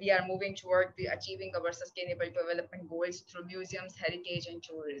we are moving toward the achieving our sustainable development goals through museums, heritage, and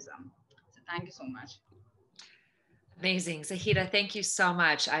tourism. So thank you so much. Amazing. Zahida, thank you so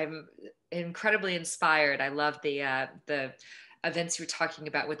much. I'm incredibly inspired. I love the events you're talking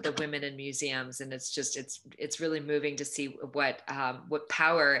about with the women in museums, and it's really moving to see what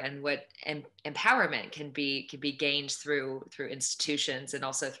power and what empowerment can be gained through institutions and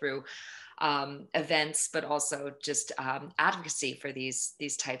also through events, but also just advocacy for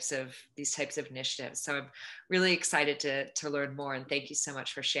these types of initiatives. So I'm really excited to learn more, and thank you so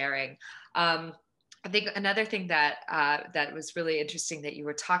much for sharing. I think another thing that that was really interesting that you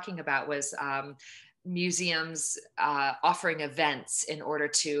were talking about was museums offering events in order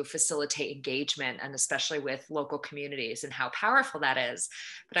to facilitate engagement, and especially with local communities, and how powerful that is.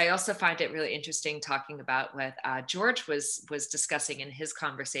 But I also find it really interesting talking about what George was discussing in his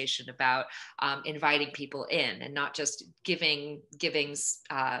conversation about inviting people in and not just giving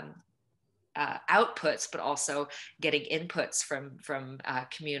outputs, but also getting inputs from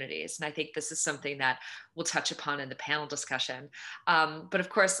communities. And I think this is something that we'll touch upon in the panel discussion. But of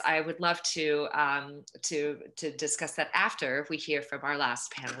course, I would love to discuss that after we hear from our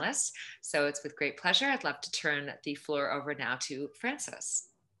last panelist. So it's with great pleasure. I'd love to turn the floor over now to Francis.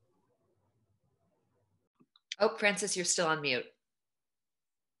 Oh, Francis, you're still on mute.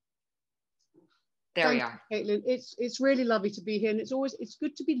 There we are. Caitlin, it's really lovely to be here, and it's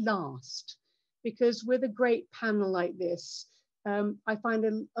good to be last, because with a great panel like this, I find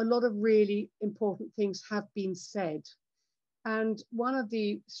a lot of really important things have been said. And one of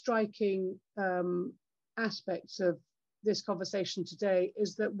the striking aspects of this conversation today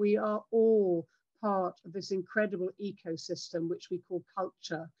is that we are all part of this incredible ecosystem, which we call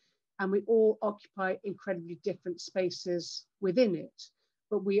culture, and we all occupy incredibly different spaces within it,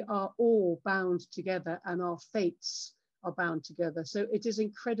 but we are all bound together and our fates are bound together. So it is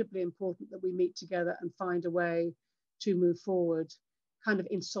incredibly important that we meet together and find a way to move forward kind of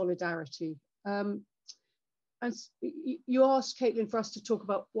in solidarity. And you asked, Caitlin, for us to talk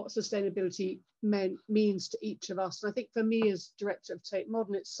about what sustainability means to each of us. And I think for me as director of Tate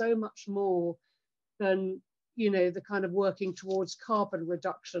Modern, it's so much more than, you know, the kind of working towards carbon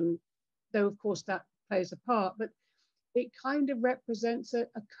reduction, though of course that plays a part, but it kind of represents a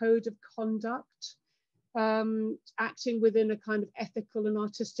code of conduct, acting within a kind of ethical and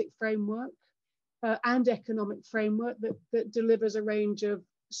artistic framework and economic framework that delivers a range of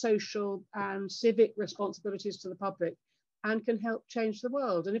social and civic responsibilities to the public and can help change the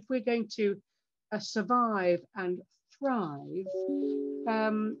world. And if we're going to survive and thrive,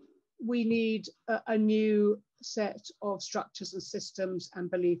 we need a new set of structures and systems and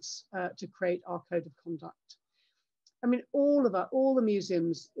beliefs to create our code of conduct. I mean, all the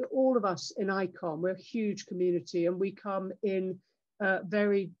museums, all of us in ICOM, we're a huge community, and we come in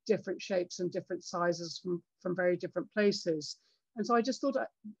very different shapes and different sizes from very different places. And so I just thought,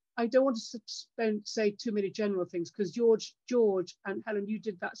 I don't want to say too many general things, because George and Helen, you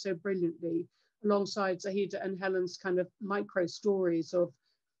did that so brilliantly alongside Zahida and Helen's kind of micro stories of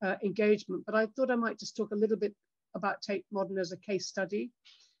engagement. But I thought I might just talk a little bit about Tate Modern as a case study.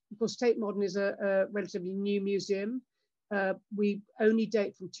 Of course, Tate Modern is a relatively new museum. We only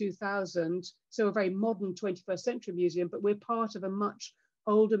date from 2000, so a very modern 21st century museum, but we're part of a much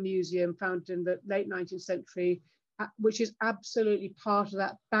older museum founded in the late 19th century, which is absolutely part of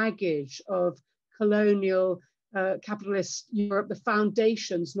that baggage of colonial capitalist Europe, the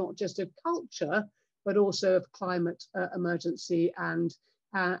foundations, not just of culture, but also of climate emergency and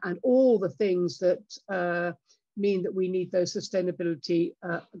all the things that mean that we need those sustainability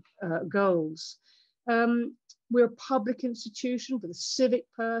goals. We're a public institution with a civic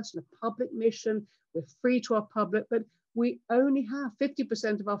purse and a public mission. We're free to our public, but we only have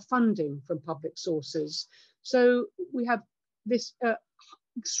 50% of our funding from public sources. So we have this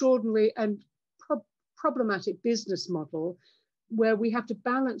extraordinary and problematic business model where we have to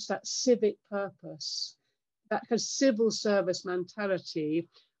balance that civic purpose, that kind of civil service mentality,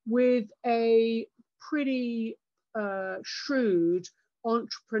 with a pretty shrewd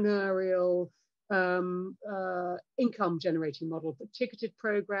entrepreneurial income generating model for ticketed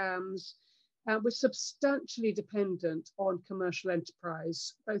programs. We're substantially dependent on commercial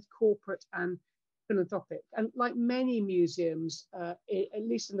enterprise, both corporate and philanthropic. And like many museums, at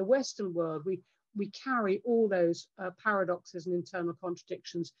least in the Western world, we carry all those paradoxes and internal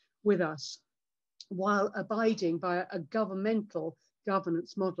contradictions with us while abiding by a governmental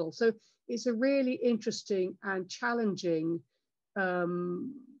governance model. So it's a really interesting and challenging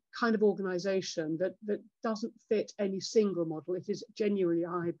kind of organization that doesn't fit any single model. It is genuinely a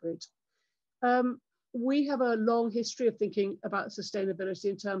hybrid. We have a long history of thinking about sustainability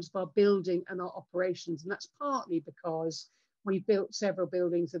in terms of our building and our operations, and that's partly because we built several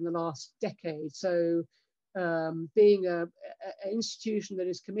buildings in the last decade. So being an institution that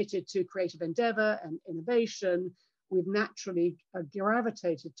is committed to creative endeavor and innovation, we've naturally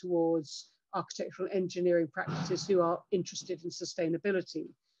gravitated towards architectural engineering practices who are interested in sustainability.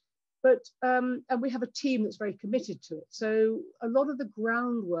 But, and we have a team that's very committed to it. So a lot of the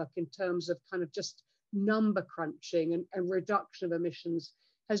groundwork in terms of kind of just number crunching and reduction of emissions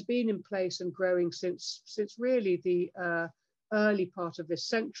has been in place and growing since really the early part of this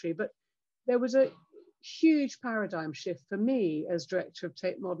century. But there was a huge paradigm shift for me as director of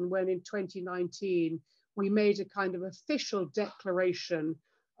Tate Modern when in 2019, we made a kind of official declaration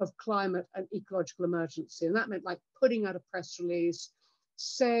of climate and ecological emergency. And that meant like putting out a press release,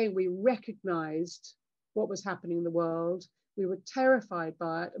 saying we recognized what was happening in the world, we were terrified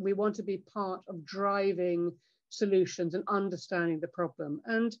by it, and we want to be part of driving solutions and understanding the problem.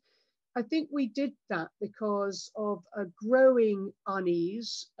 And I think we did that because of a growing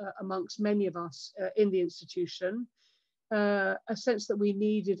unease amongst many of us in the institution, a sense that we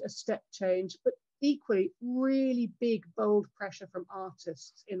needed a step change, but equally really big, bold pressure from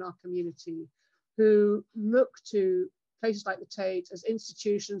artists in our community who look to places like the Tate as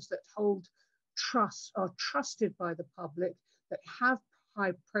institutions that hold are trusted by the public, that have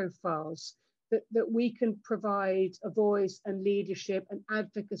high profiles, that we can provide a voice and leadership and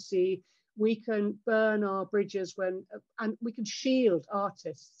advocacy. We can burn our bridges and we can shield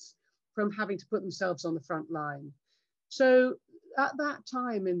artists from having to put themselves on the front line. So at that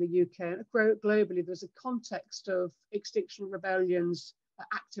time in the UK and globally, there was a context of Extinction Rebellion's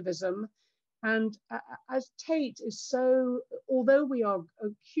activism. And as Tate is so, although we are a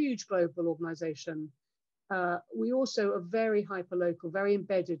huge global organization, we also are very hyperlocal, very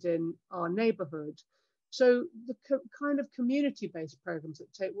embedded in our neighborhood. So the kind of community-based programs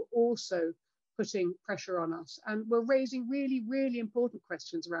at Tate were also putting pressure on us, and we're raising really, really important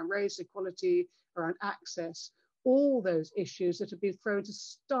questions around race, equality, around access, all those issues that have been thrown to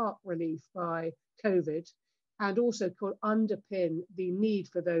stark relief by COVID, and also underpin the need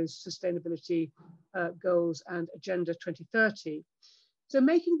for those sustainability goals and Agenda 2030. So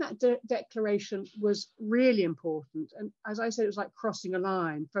making that declaration was really important. And as I said, it was like crossing a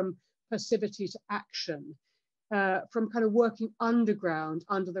line from passivity to action, from kind of working underground,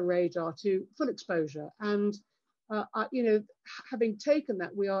 under the radar, to full exposure. And, you know, having taken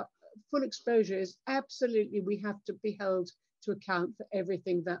that, full exposure is absolutely, we have to be held to account for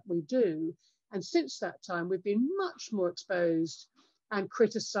everything that we do. And since that time, we've been much more exposed and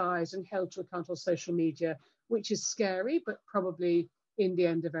criticized and held to account on social media, which is scary, but probably in the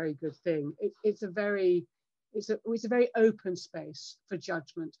end a very good thing. It's a very open space for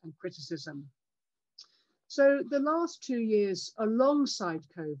judgment and criticism. So the last 2 years alongside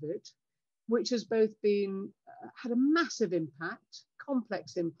COVID, which has both been, had a massive impact,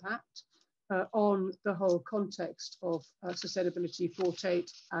 complex impact on the whole context of sustainability for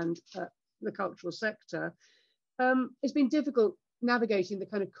Tate and the cultural sector, it's been difficult navigating the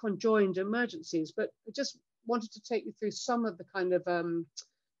kind of conjoined emergencies, but I just wanted to take you through some of the kind of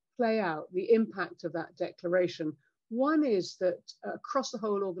play out, the impact of that declaration. One is that across the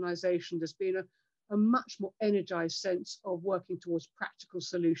whole organization, there's been a much more energized sense of working towards practical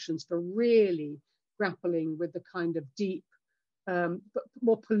solutions for really grappling with the kind of deep, but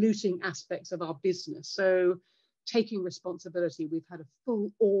more polluting aspects of our business. So taking responsibility, we've had a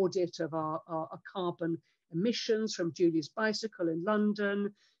full audit of our carbon emissions from Julie's Bicycle in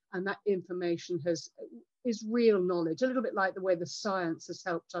London, and that information is real knowledge, a little bit like the way the science has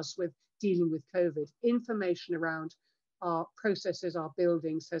helped us with dealing with COVID. Information around our processes, our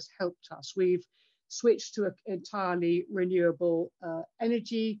buildings has helped us. We've switched to an entirely renewable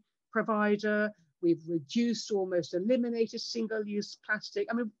energy provider. We've reduced, almost eliminated single-use plastic.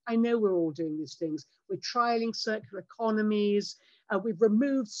 I mean, I know we're all doing these things. We're trialing circular economies. We've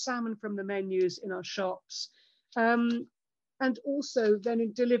removed salmon from the menus in our shops. And also then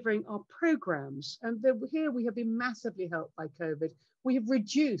in delivering our programs. And here we have been massively helped by COVID. We have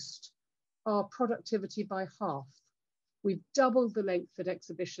reduced our productivity by half. We've doubled the length that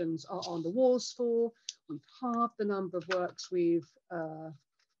exhibitions are on the walls for. We've halved the number of works we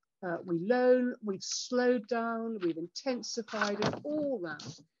loan. We've slowed down, we've intensified, and all that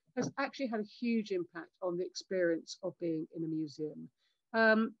has actually had a huge impact on the experience of being in a museum.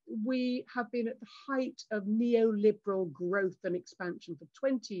 We have been at the height of neoliberal growth and expansion for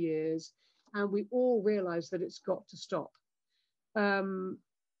 20 years, and we all realize that it's got to stop.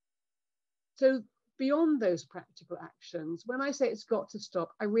 So beyond those practical actions, when I say it's got to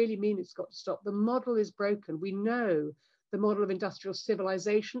stop, I really mean it's got to stop. The model is broken. We know the model of industrial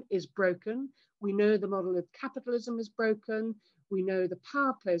civilization is broken. We know the model of capitalism is broken. We know the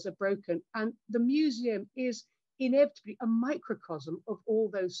power plays are broken. And the museum is inevitably a microcosm of all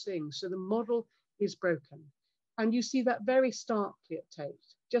those things. So the model is broken. And you see that very starkly at Tate.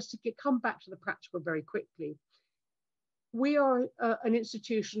 Just to come back to the practical very quickly, we are an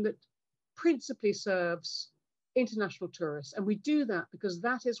institution that principally serves international tourists. And we do that because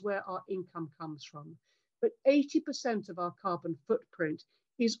that is where our income comes from. But 80% of our carbon footprint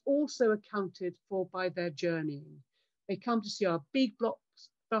is also accounted for by their journeying. They come to see our big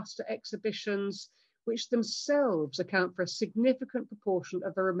blockbuster exhibitions, which themselves account for a significant proportion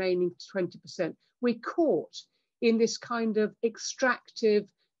of the remaining 20%. We're caught in this kind of extractive,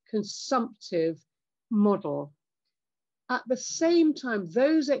 consumptive model. At the same time,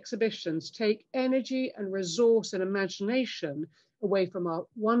 those exhibitions take energy and resource and imagination away from our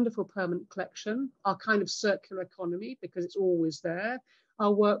wonderful permanent collection, our kind of circular economy, because it's always there,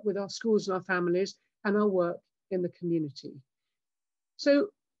 our work with our schools and our families, and our work in the community. So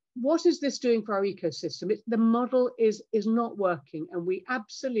what is this doing for our ecosystem? The model is not working, and we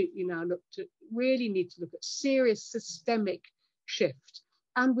absolutely now really need to look at serious systemic shift,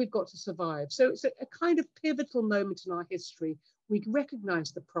 and we've got to survive. So it's a kind of pivotal moment in our history. We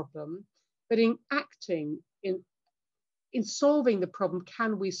recognize the problem. but in acting, in solving the problem,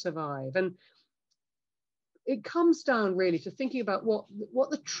 can we survive? And it comes down really to thinking about what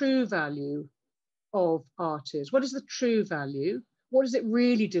the true value of art is. What is the true value? What does it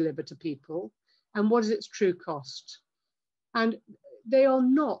really deliver to people? And what is its true cost? And they are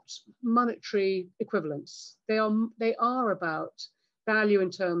not monetary equivalents. They are about value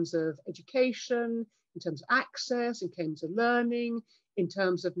in terms of education, in terms of access, in terms of learning, in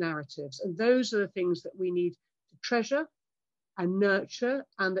terms of narratives. And those are the things that we need to treasure and nurture,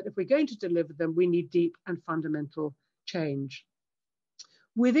 and that if we're going to deliver them, we need deep and fundamental change.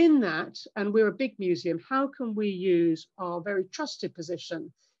 Within that, and we're a big museum, how can we use our very trusted position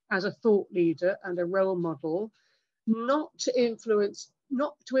as a thought leader and a role model, not to influence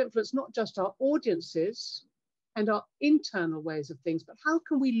not just our audiences and our internal ways of things, but how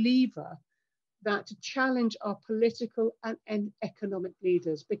can we lever that to challenge our political and economic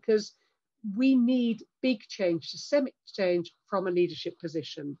leaders? Because we need big change, systemic change from a leadership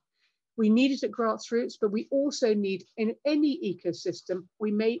position. We need it at grassroots, but we also need, in any ecosystem,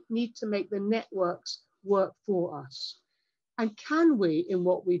 we may need to make the networks work for us. And can we, in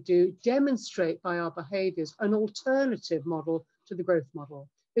what we do, demonstrate by our behaviours an alternative model to the growth model?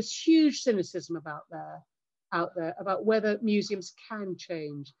 There's huge cynicism out there about whether museums can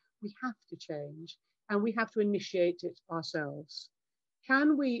change. We have to change, and we have to initiate it ourselves.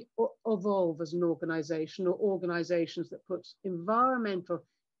 Can we evolve as an organisation, or organisations that put environmental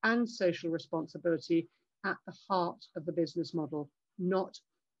and social responsibility at the heart of the business model, not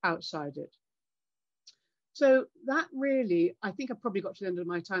outside it? So that really, I think I've probably got to the end of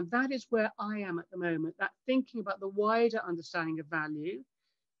my time. That is where I am at the moment, that thinking about the wider understanding of value,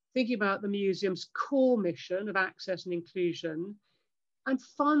 thinking about the museum's core mission of access and inclusion, and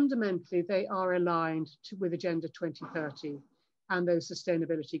fundamentally they are aligned with Agenda 2030 and those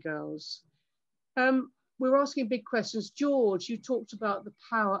sustainability goals. We're asking big questions. George, you talked about the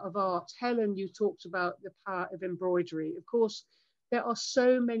power of art. Helen, you talked about the power of embroidery. Of course, there are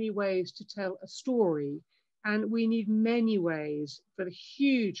so many ways to tell a story, and we need many ways for the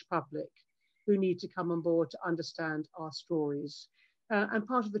huge public who need to come on board to understand our stories. And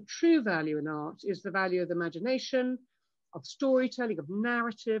part of the true value in art is the value of the imagination, of storytelling, of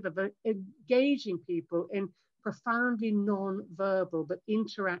narrative, of engaging people in profoundly non-verbal but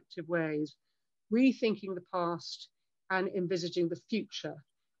interactive ways, rethinking the past and envisaging the future.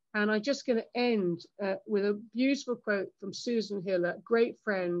 And I'm just going to end with a beautiful quote from Susan Hiller, great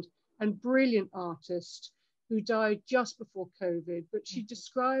friend and brilliant artist who died just before COVID, but she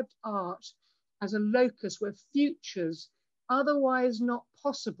described art as a locus where futures otherwise not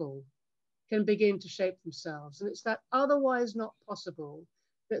possible can begin to shape themselves. And it's that otherwise not possible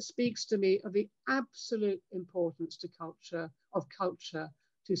that speaks to me of the absolute importance to culture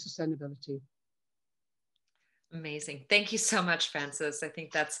to sustainability. Amazing. Thank you so much, Frances. I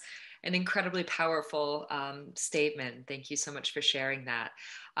think that's an incredibly powerful statement. Thank you so much for sharing that.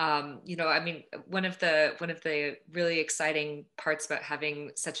 You know, I mean, one of the really exciting parts about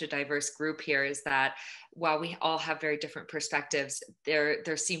having such a diverse group here is that while we all have very different perspectives,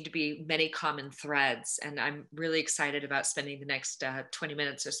 there seem to be many common threads, and I'm really excited about spending the next 20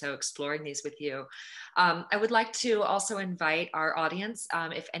 minutes or so exploring these with you. I would like to also invite our audience,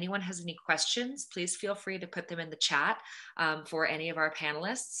 if anyone has any questions, please feel free to put them in the chat for any of our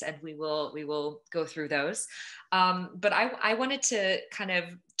panelists, and we will go through those. But I wanted to kind of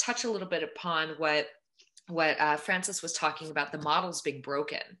touch a little bit upon what Frances was talking about, the models being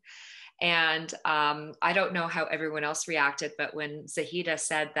broken. And I don't know how everyone else reacted, but when Zahida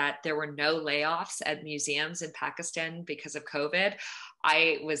said that there were no layoffs at museums in Pakistan because of COVID,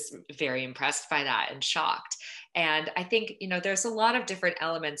 I was very impressed by that and shocked. And I think, you know, there's a lot of different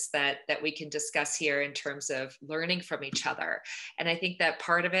elements that we can discuss here in terms of learning from each other. And I think that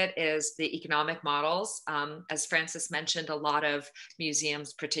part of it is the economic models. As Frances mentioned, a lot of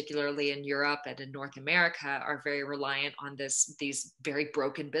museums, particularly in Europe and in North America, are very reliant on these very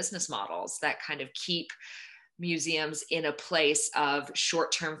broken business models that kind of keep museums in a place of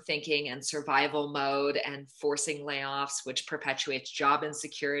short-term thinking and survival mode and forcing layoffs, which perpetuates job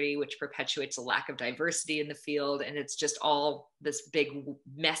insecurity, which perpetuates a lack of diversity in the field. And it's just all this big,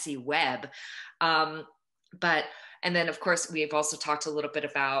 messy web. And then, of course, we've also talked a little bit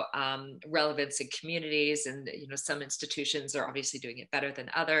about relevance in communities, and you know, some institutions are obviously doing it better than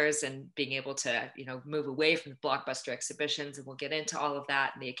others, and being able to, you know, move away from the blockbuster exhibitions, and we'll get into all of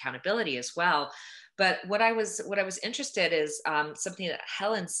that and the accountability as well. But what I was interested is something that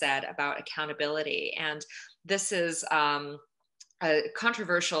Helen said about accountability, and this is a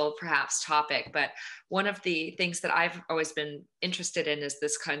controversial perhaps topic, but one of the things that I've always been interested in is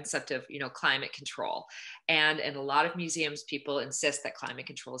this concept of, climate control. And in a lot of museums, people insist that climate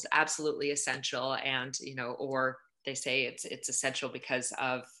control is absolutely essential, and, or they say it's essential because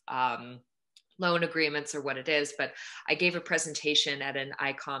of loan agreements or what it is. But I gave a presentation at an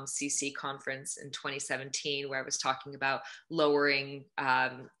ICOM CC conference in 2017 where I was talking about lowering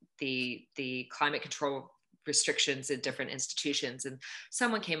the climate control restrictions in different institutions. And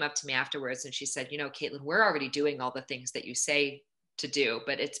someone came up to me afterwards and she said, Caitlin, we're already doing all the things that you say to do,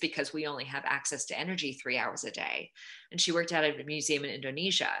 but it's because we only have access to energy 3 hours a day. And she worked at a museum in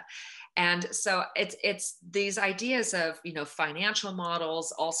Indonesia. And so it's these ideas of, financial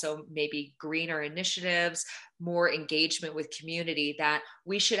models, also maybe greener initiatives, more engagement with community that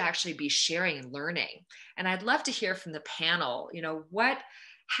we should actually be sharing and learning. And I'd love to hear from the panel,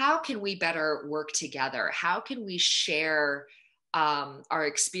 how can we better work together? How can we share our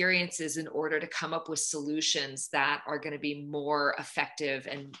experiences in order to come up with solutions that are going to be more effective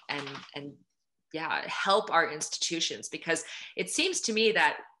and help our institutions? Because it seems to me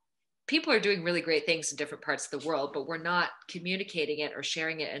that people are doing really great things in different parts of the world, but we're not communicating it or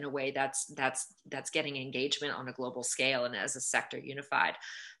sharing it in a way that's getting engagement on a global scale and as a sector unified.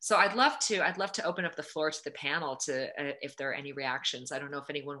 So I'd love to open up the floor to the panel to if there are any reactions. I don't know if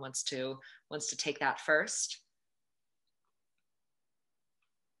anyone wants to take that first.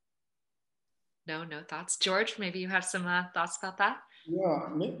 No thoughts. George, maybe you have some thoughts about that? Yeah,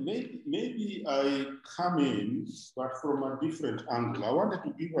 maybe I come in, but from a different angle. I wanted to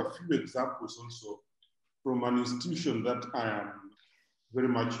give a few examples also from an institution that I am very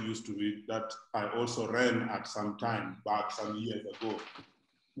much used to it, that I also ran at some time back some years ago,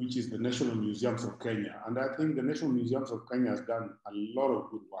 which is the National Museums of Kenya. And I think the National Museums of Kenya has done a lot of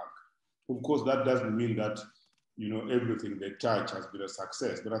good work. Of course, that doesn't mean that everything they touch has been a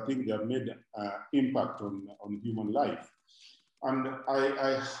success, but I think they have made an impact on human life. And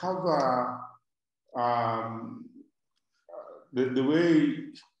I have the way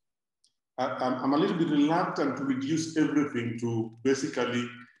I'm a little bit reluctant to reduce everything to basically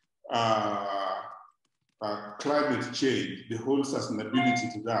climate change, the whole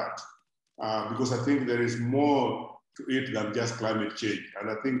sustainability to that, because I think there is more to it than just climate change. And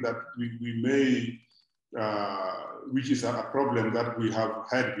I think that we may, which is a problem that we have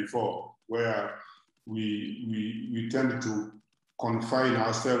had before, where we tend to confine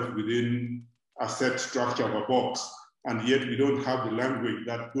ourselves within a set structure of a box, and yet we don't have the language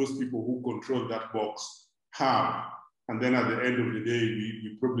that those people who control that box have. And then at the end of the day,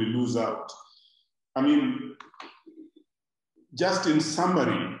 we probably lose out. I mean, just in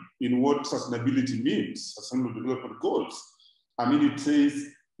summary, in what sustainability means, Sustainable Development Goals, I mean, it says,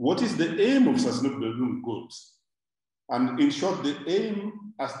 what is the aim of Sustainable Development Goals? And in short, the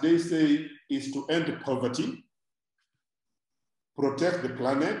aim, as they say, is to end poverty, protect the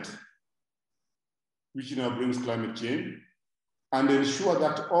planet, which now brings climate change, and ensure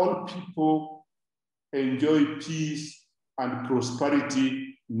that all people enjoy peace and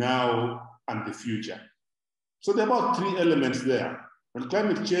prosperity now and the future. So there are about 3 elements there. And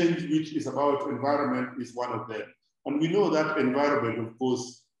climate change, which is about environment, is one of them. And we know that environment, of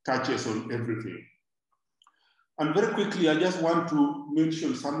course, touches on everything. And very quickly, I just want to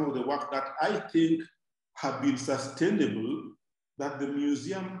mention some of the work that I think have been sustainable that the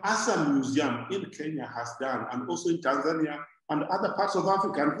museum, as a museum in Kenya has done, and also in Tanzania and other parts of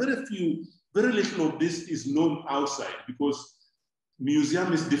Africa. And very little of this is known outside because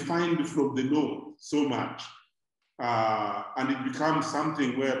museum is defined from the norm so much. And it becomes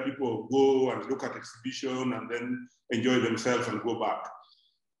something where people go and look at exhibition and then enjoy themselves and go back.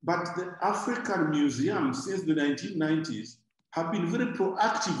 But the African museums since the 1990s have been very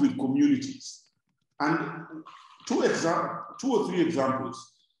proactive with communities. And 2 or 3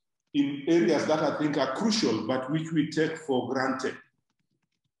 examples in areas that I think are crucial, but which we take for granted.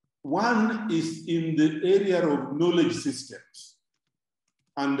 One is in the area of knowledge systems.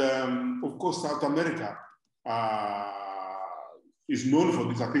 And of course, South America is known for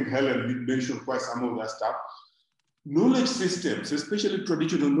this. I think Helen did mention quite some of that stuff. Knowledge systems, especially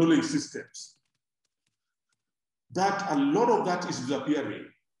traditional knowledge systems, that a lot of that is disappearing.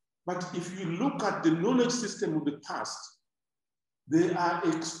 But if you look at the knowledge system of the past, they are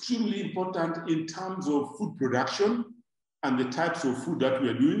extremely important in terms of food production and the types of food that we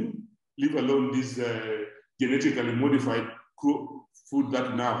are doing, leave alone this genetically modified food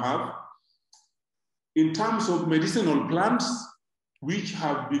that we now have. In terms of medicinal plants, which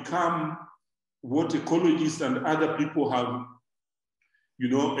have become what ecologists and other people have,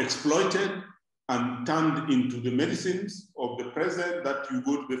 exploited and turned into the medicines of the present that you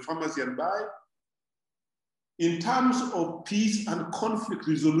go to the pharmacy and buy. In terms of peace and conflict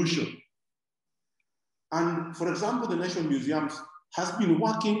resolution. And for example, the National Museums has been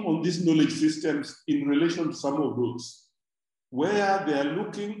working on these knowledge systems in relation to some of those, where they are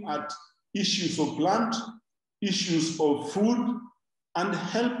looking at issues of land, issues of food, and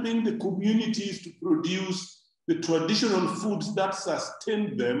helping the communities to produce the traditional foods that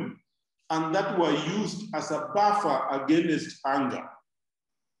sustain them and that were used as a buffer against hunger.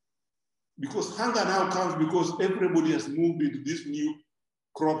 Because hunger now comes because everybody has moved into these new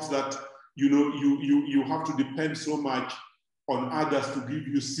crops that you have to depend so much on others to give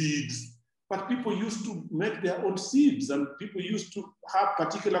you seeds. But people used to make their own seeds, and people used to have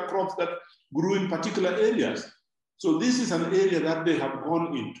particular crops that grew in particular areas. So this is an area that they have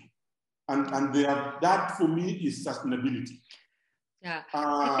gone into. And they have, that for me is sustainability. Yeah.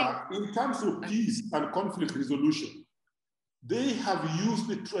 In terms of peace and conflict resolution, they have used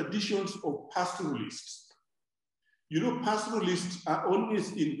the traditions of pastoralists. You know, pastoralists are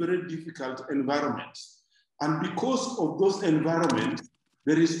always in very difficult environments. And because of those environments,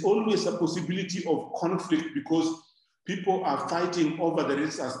 there is always a possibility of conflict because people are fighting over the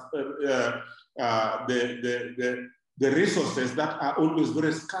resources that are always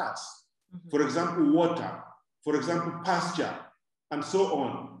very scarce. Mm-hmm. For example, water, for example, pasture, and so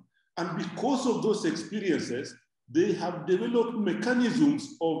on. And because of those experiences, they have developed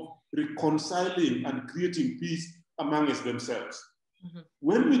mechanisms of reconciling and creating peace amongst themselves. Mm-hmm.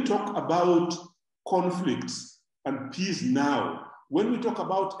 When we talk about conflicts and peace now, when we talk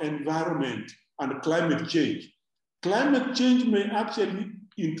about environment and climate change may actually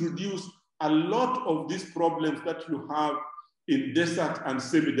introduce a lot of these problems that you have in desert and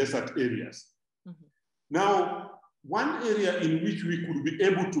semi-desert areas. Mm-hmm. Now, one area in which we could be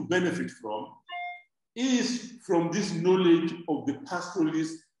able to benefit from is from this knowledge of the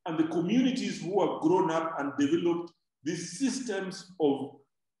pastoralists and the communities who have grown up and developed these systems of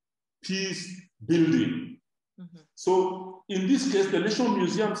peace building. Mm-hmm. So in this case, the National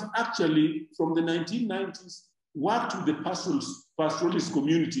Museums actually, from the 1990s, worked with the pastoralist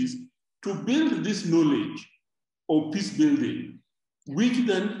communities to build this knowledge of peace building, which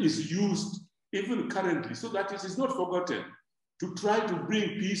then is used even currently, so that it is not forgotten, to try to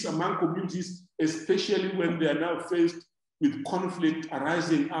bring peace among communities, especially when they are now faced with conflict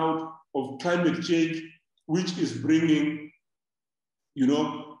arising out of climate change, which is bringing,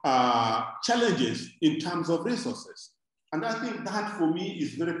 challenges in terms of resources. And I think that for me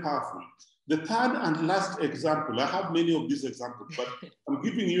is very powerful. The third and last example, I have many of these examples, but I'm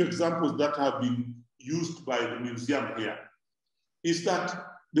giving you examples that have been used by the museum here, is that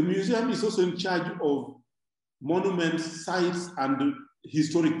the museum is also in charge of monuments, sites, and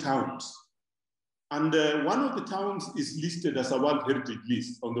historic towns. And one of the towns is listed as a World Heritage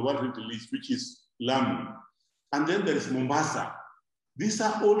List, on the World Heritage List, which is Lamu. And then there is Mombasa. These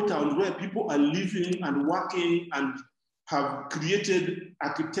are old towns where people are living and working and have created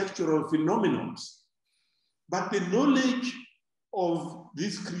architectural phenomena. But the knowledge of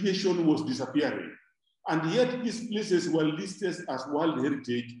this creation was disappearing. And yet these places were listed as World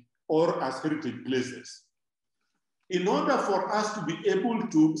Heritage or as heritage places. In order for us to be able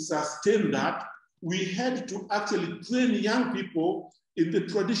to sustain that, we had to actually train young people in the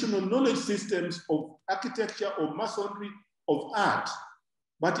traditional knowledge systems of architecture, of masonry, of art.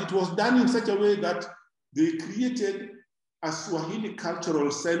 But it was done in such a way that they created a Swahili cultural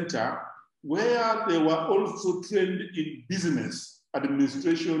center where they were also trained in business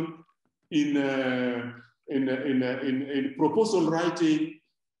administration, in proposal writing,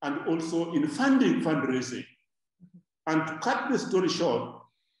 and also in fundraising. And to cut the story short,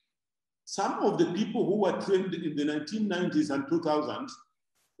 some of the people who were trained in the 1990s and 2000s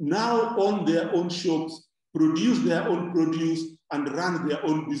now own their own shops, produce their own produce, and run their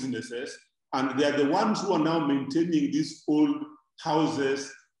own businesses. And they are the ones who are now maintaining these old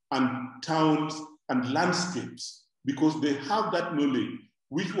houses and towns and landscapes because they have that knowledge,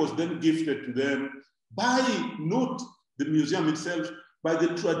 which was then gifted to them by not the museum itself, by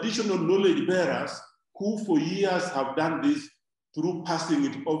the traditional knowledge bearers who for years have done this through passing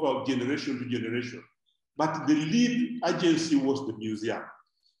it over generation to generation. But the lead agency was the museum.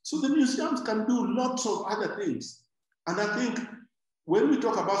 So the museums can do lots of other things. And I think when we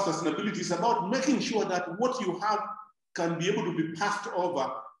talk about sustainability, it's about making sure that what you have can be able to be passed over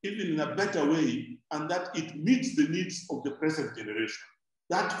even in a better way, and that it meets the needs of the present generation.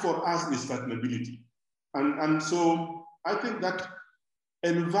 That for us is sustainability. And so I think that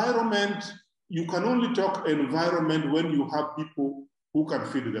environment, you can only talk environment when you have people who can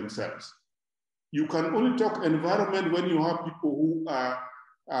feed themselves. You can only talk environment when you have people who are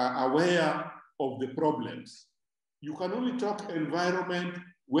aware of the problems. You can only talk environment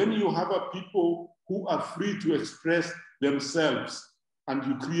when you have a people who are free to express themselves and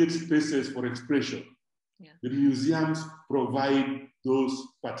you create spaces for expression. Yeah. The museums provide those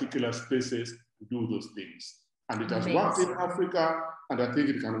particular spaces to do those things. And it has worked in Africa, and I think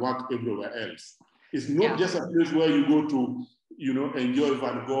it can work everywhere else. It's not just a place where you go to, enjoy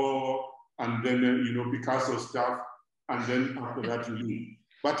Van Gogh and then, Picasso stuff, and then after that you leave.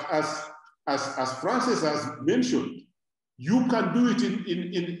 But as Francis has mentioned, you can do it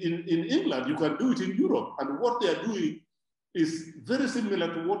in England, you can do it in Europe, and what they are doing is very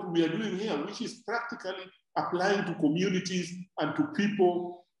similar to what we are doing here, which is practically applying to communities and to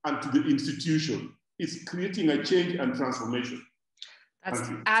people and to the institution. It's creating a change and transformation.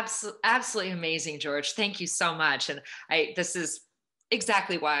 That's absolutely amazing, George. Thank you so much. And this is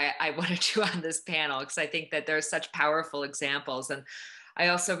exactly why I wanted you on this panel, because I think that there's such powerful examples. And I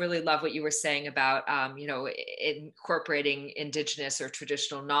also really love what you were saying about, incorporating indigenous or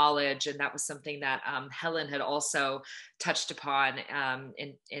traditional knowledge. And that was something that Helen had also touched upon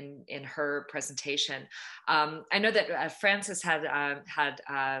in her presentation. I know that Frances had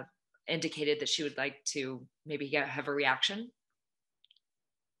indicated that she would like to maybe have a reaction.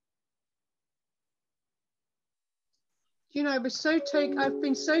 I've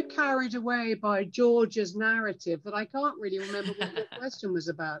been so carried away by George's narrative that I can't really remember what the question was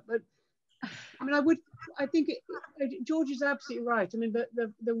about. But I mean, I think George is absolutely right. I mean,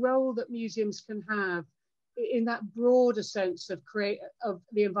 the role that museums can have in that broader sense of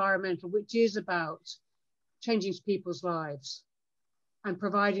the environmental, which is about changing people's lives and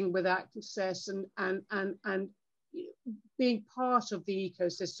providing with access and being part of the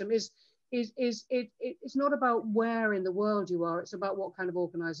ecosystem it's not about where in the world you are, it's about what kind of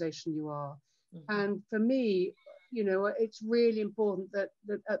organization you are. Mm-hmm. And for me, it's really important that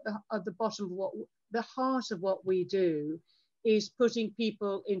at the bottom of the heart of what we do is putting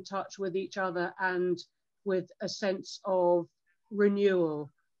people in touch with each other and with a sense of renewal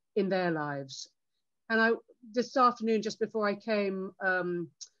in their lives. And this afternoon, just before I came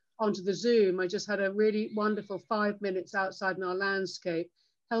onto the Zoom, I just had a really wonderful 5 minutes outside in our landscape,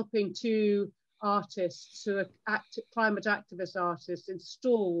 helping two artists who are climate activist artists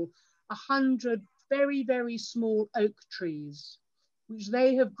install 100 very, very small oak trees, which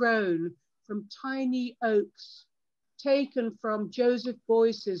they have grown from tiny oaks taken from Joseph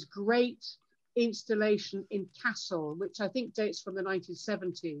Beuys's great installation in Kassel, which I think dates from the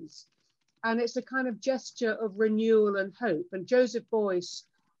 1970s. And it's a kind of gesture of renewal and hope. And Joseph Beuys,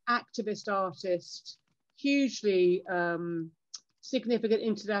 activist artist, hugely significant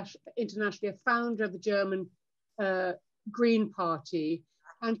internationally, a founder of the German Green Party,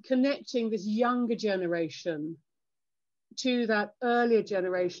 and connecting this younger generation to that earlier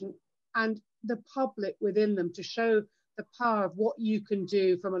generation and the public within them to show the power of what you can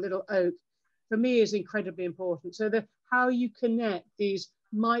do from a little oak, for me, is incredibly important. So how you connect these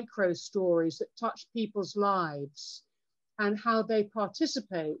micro stories that touch people's lives and how they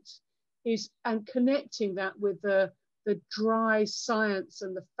participate and connecting that with the dry science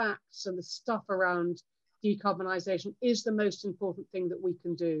and the facts and the stuff around decarbonisation is the most important thing that we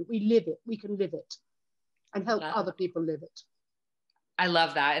can do. We live it, we can live it and help other people live it. I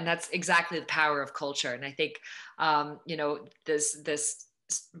love that. And that's exactly the power of culture. And I think, this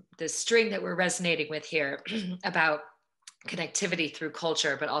string that we're resonating with here about connectivity through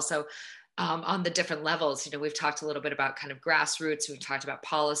culture, but also on the different levels. We've talked a little bit about kind of grassroots, we've talked about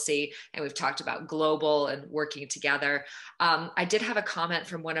policy, and we've talked about global and working together. I did have a comment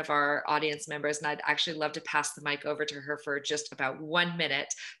from one of our audience members, and I'd actually love to pass the mic over to her for just about 1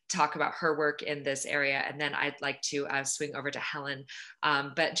 minute to talk about her work in this area. And then I'd like to swing over to Helen.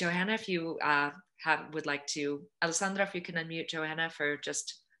 But Johanna, if you would like to, Alessandra, if you can unmute Johanna for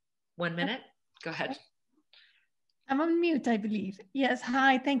just 1 minute, go ahead. I'm on mute, I believe. Yes,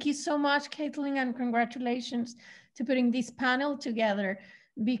 hi, thank you so much, Caitlin, and congratulations to putting this panel together,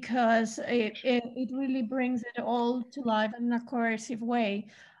 because it really brings it all to life in a cohesive way.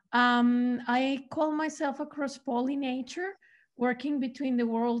 I call myself a cross-pollinator, working between the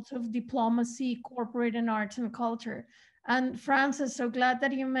worlds of diplomacy, corporate, and arts and culture. And Frances, so glad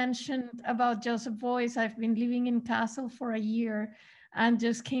that you mentioned about Joseph Beuys. I've been living in Kassel for a year and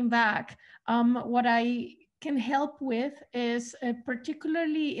just came back. What I can help with is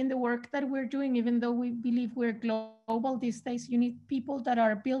particularly in the work that we're doing, even though we believe we're global these days, you need people that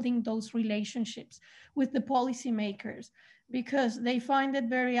are building those relationships with the policymakers, because they find it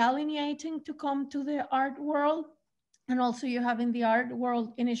very alienating to come to the art world And also you have in the art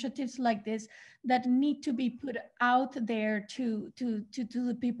world initiatives like this that need to be put out there to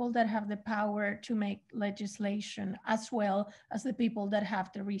the people that have the power to make legislation, as well as the people that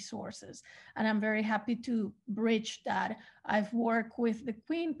have the resources. And I'm very happy to bridge that. I've worked with the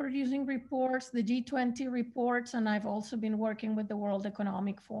Queen producing reports, the G20 reports, and I've also been working with the World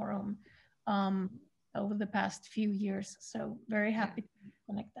Economic Forum over the past few years. So very happy to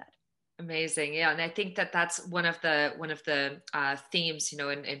connect that. Amazing. Yeah. And I think that that's one of the themes, you know,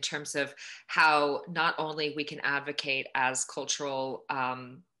 in terms of how not only we can advocate as cultural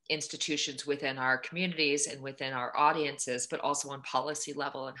institutions within our communities and within our audiences, but also on policy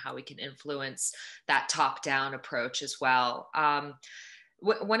level and how we can influence that top-down approach as well.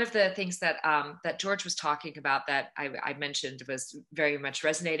 One of the things that that George was talking about that I mentioned was very much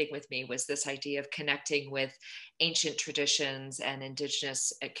resonating with me was this idea of connecting with ancient traditions and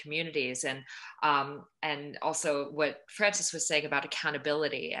indigenous communities, and also what Francis was saying about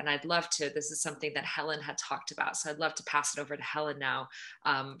accountability. And I'd love to, this is something that Helen had talked about, so I'd love to pass it over to Helen now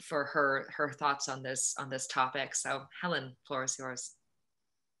for her thoughts on this topic. So Helen, floor is yours.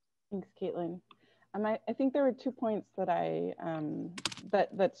 Thanks, Caitlin. I think there were 2 points that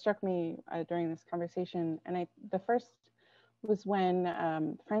that struck me during this conversation, and the first was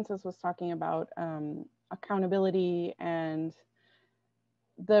when Francis was talking about accountability and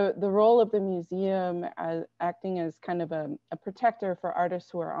the role of the museum as acting as kind of a protector for artists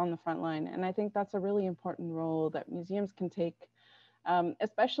who are on the front line. And I think that's a really important role that museums can take,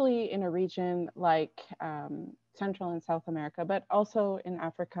 especially in a region like Central and South America, but also in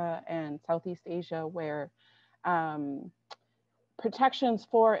Africa and Southeast Asia, where protections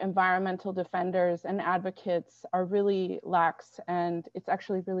for environmental defenders and advocates are really lax, and it's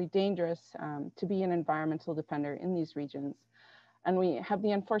actually really dangerous to be an environmental defender in these regions. And we have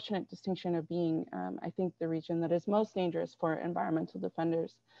the unfortunate distinction of being, I think, the region that is most dangerous for environmental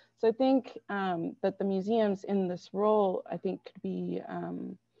defenders. So I think that the museums in this role, I think, could be a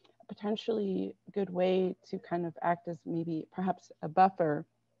potentially good way to kind of act as maybe perhaps a buffer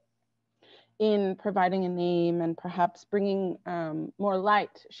in providing a name and perhaps bringing more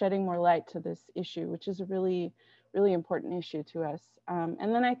light, shedding more light to this issue, which is a really, really important issue to us.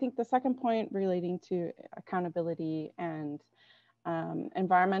 And then I think the second point relating to accountability and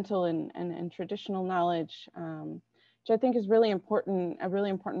environmental and traditional knowledge, which I think is really important, a really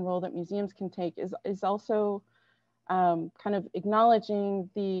important role that museums can take, is also kind of acknowledging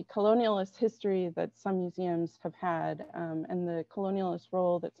the colonialist history that some museums have had and the colonialist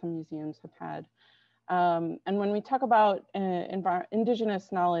role that some museums have had. And when we talk about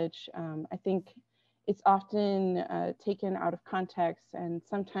indigenous knowledge, I think it's often taken out of context and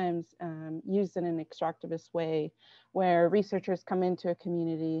sometimes used in an extractivist way, where researchers come into a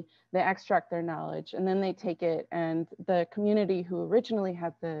community, they extract their knowledge, and then they take it, and the community who originally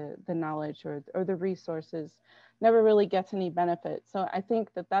had the knowledge or the resources never really gets any benefit. So I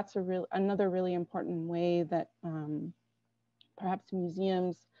think that that's another really important way that perhaps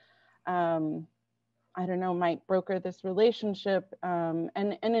museums, I don't know, might broker this relationship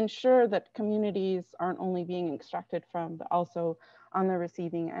and ensure that communities aren't only being extracted from, but also on the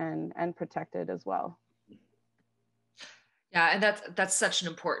receiving end and protected as well. Yeah, and that's such an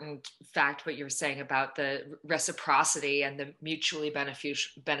important fact, what you were saying about the reciprocity and the mutually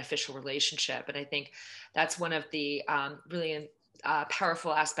beneficial relationship. And I think that's one of the really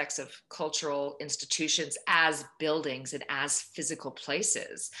powerful aspects of cultural institutions as buildings and as physical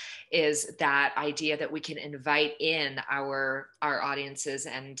places, is that idea that we can invite in our audiences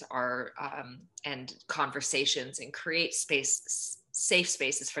and our and conversations and create safe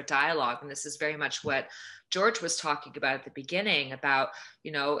spaces for dialogue. And this is very much what George was talking about at the beginning about,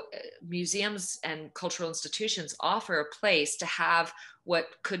 you know, museums and cultural institutions offer a place to have what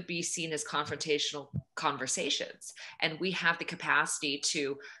could be seen as confrontational conversations. And we have the capacity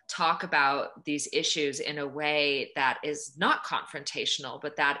to talk about these issues in a way that is not confrontational,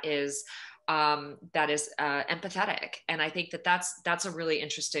 but that is empathetic. And I think that that's a really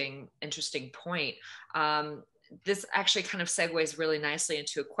interesting point. This actually kind of segues really nicely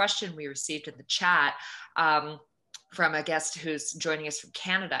into a question we received in the chat from a guest who's joining us from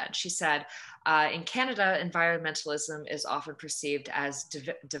Canada. And she said, in Canada, environmentalism is often perceived as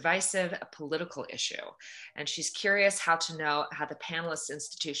divisive, a political issue. And she's curious how to know how the panelist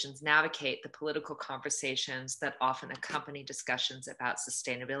institutions navigate the political conversations that often accompany discussions about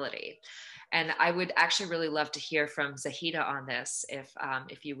sustainability. And I would actually really love to hear from Zahida on this,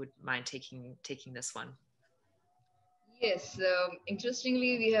 if you would mind taking this one. Yes,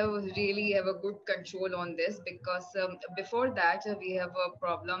 interestingly, we really have a good control on this because before that we have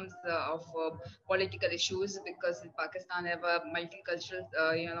problems of political issues because Pakistan have a multicultural,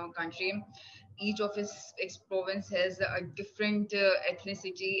 country. Each of its province has a different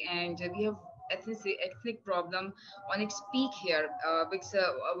ethnicity, and we have ethnic problem on its peak here,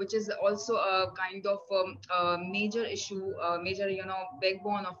 which is also a kind of major issue, major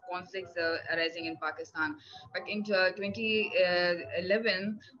backbone of conflicts arising in Pakistan. But in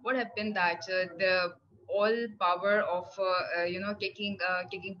 2011, what happened that the all power of taking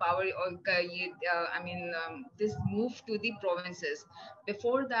power, or this moved to the provinces.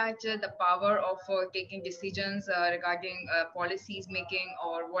 Before that, the power of taking decisions regarding policies making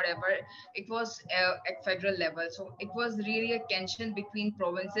or whatever, it was at federal level. So it was really a tension between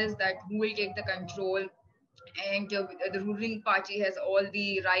provinces that who will take the control, and the ruling party has all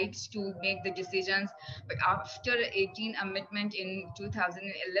the rights to make the decisions. But after 18 amendment in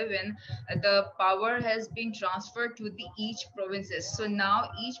 2011, the power has been transferred to the each provinces. So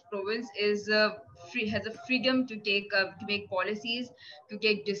now each province is free, has a freedom to make policies, to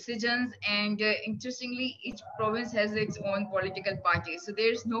take decisions, and interestingly, each province has its own political party. So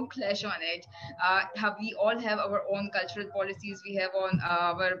there's no clash on it. We all have our own cultural policies. We have on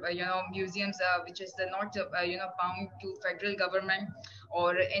our museums, which is not bound to federal government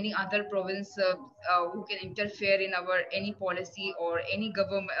or any other province who can interfere in our any policy or any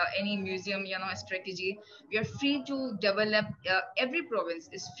government, any museum strategy. We are free to develop. Every province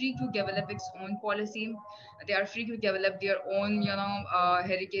is free to develop its own policy. They are free to develop their own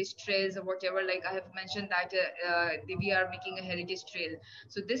heritage trails or whatever. Like I have mentioned that we are making a heritage trail.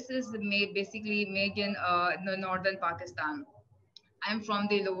 So this is basically made in northern Pakistan. I'm from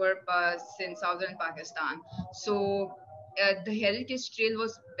the lower in southern Pakistan. So the heritage trail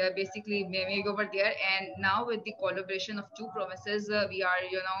was basically made over there, and now with the collaboration of two provinces, we are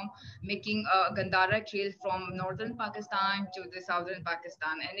making a Gandhara trail from northern Pakistan to the southern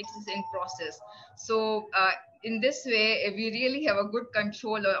Pakistan, and it is in process. So in this way, we really have a good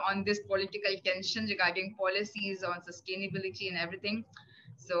control on this political tension regarding policies on sustainability and everything.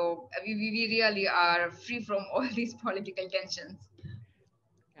 So we really are free from all these political tensions.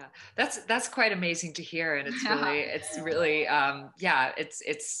 Yeah, that's quite amazing to hear, and it's really yeah,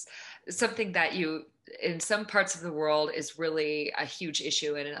 it's something that you in some parts of the world is really a huge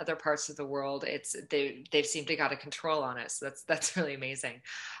issue, and in other parts of the world they've seemed to got a control on it. So that's really amazing.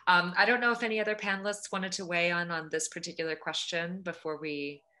 I don't know if any other panelists wanted to weigh on this particular question before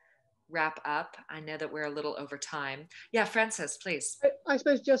we wrap up. I know that we're a little over time. Yeah, Francis, please. I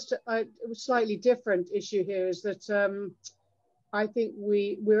suppose just a slightly different issue here is that I think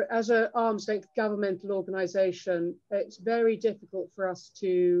we're as an arm's length governmental organisation, it's very difficult for us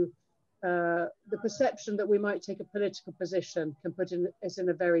to, the perception that we might take a political position can put us in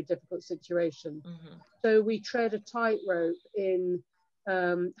a very difficult situation. Mm-hmm. So we tread a tightrope in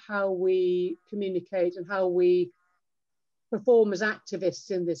how we communicate and how we perform as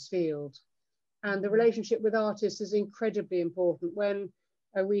activists in this field. And the relationship with artists is incredibly important. When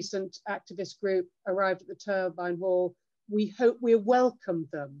a recent activist group arrived at the Turbine Hall, we welcome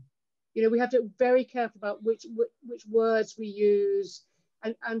them. We have to be very careful about which words we use.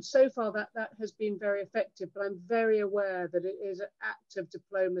 And so far that has been very effective, but I'm very aware that it is an act of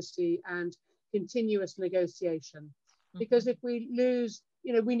diplomacy and continuous negotiation. Mm-hmm. Because if we lose,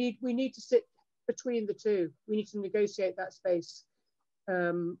 we need to sit between the two. We need to negotiate that space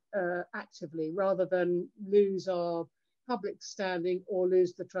actively rather than lose our public standing or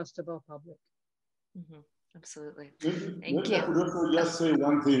lose the trust of our public. Mm-hmm. Absolutely. Maybe I could also just say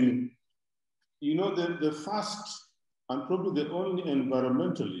one thing. The first and probably the only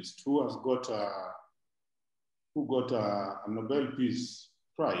environmentalist who got a Nobel Peace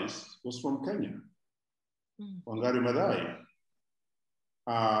Prize was from Kenya, Wangari Maathai.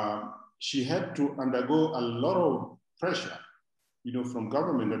 She had to undergo a lot of pressure, from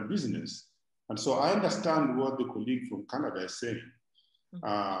government and business. And so I understand what the colleague from Canada is saying.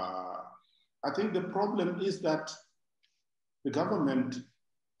 I think the problem is that the government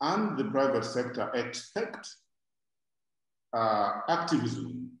and the private sector expect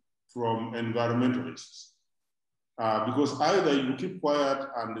activism from environmentalists because either you keep quiet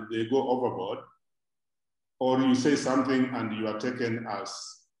and they go overboard, or you say something and you are taken as,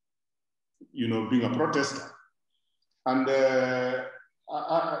 being a protester. And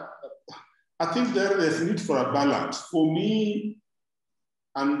I think there is a need for a balance. For me,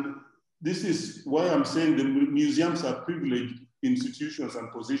 and this is why I'm saying the museums are privileged institutions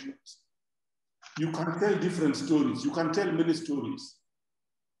and positions. You can tell different stories. You can tell many stories.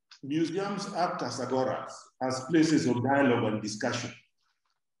 museums act as agoras, as places of dialogue and discussion.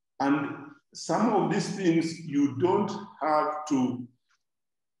 And some of these things, you don't have to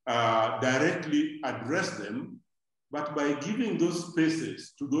directly address them, but by giving those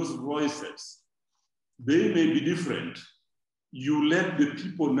spaces to those voices, they may be different. You let the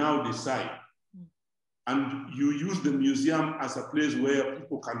people now decide. And you use the museum as a place where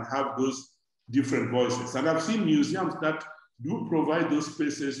people can have those different voices. And I've seen museums that do provide those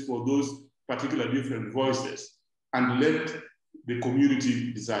spaces for those particular different voices and let the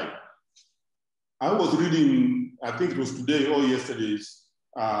community decide. I was reading, I think it was today or yesterday's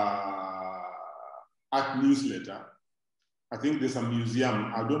art newsletter. I think there's a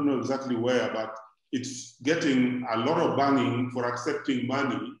museum, I don't know exactly where, but it's getting a lot of banging for accepting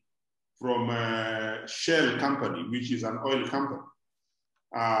money from a Shell company, which is an oil company.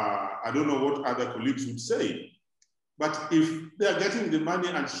 I don't know what other colleagues would say, but if they're getting the money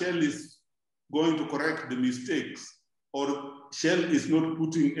and Shell is going to correct the mistakes, or Shell is not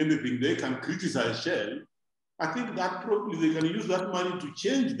putting anything, they can criticize Shell, I think that probably they can use that money to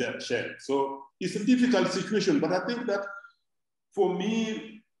change that Shell. So it's a difficult situation, but I think that for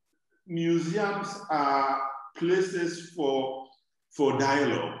me, museums are places for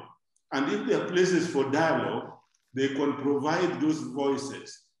dialogue. And if they are places for dialogue, they can provide those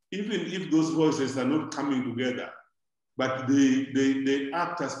voices, even if those voices are not coming together, but they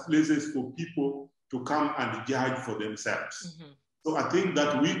act as places for people to come and judge for themselves. Mm-hmm. So I think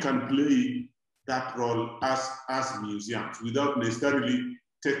that we can play that role as museums without necessarily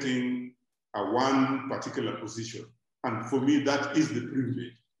taking one particular position. And for me, that is the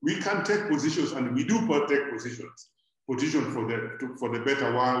privilege. We can take positions, and we do take positions for the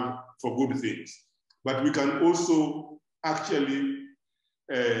better world, for good things. But we can also actually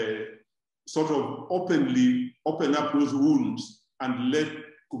sort of openly open up those wounds and let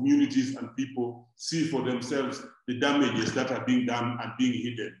communities and people see for themselves the damages that are being done and being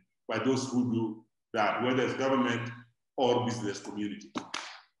hidden by those who do that, whether it's government or business community.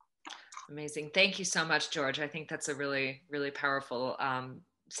 Amazing. Thank you so much, George. I think that's a really, really powerful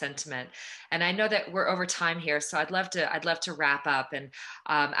sentiment. And I know that we're over time here, so I'd love to wrap up. And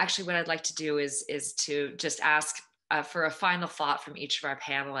actually what I'd like to do is to just ask for a final thought from each of our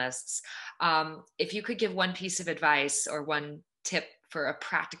panelists. If you could give one piece of advice or one tip for a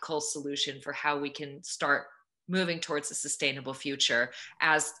practical solution for how we can start moving towards a sustainable future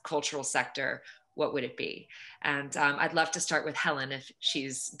as cultural sector, what would it be? And I'd love to start with Helen, if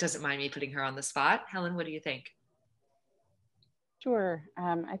doesn't mind me putting her on the spot. Helen, what do you think? Sure.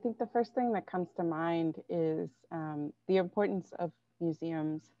 I think the first thing that comes to mind is the importance of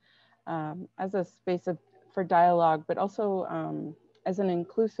museums as a space for dialogue, but also as an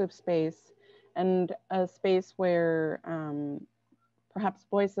inclusive space, and a space where perhaps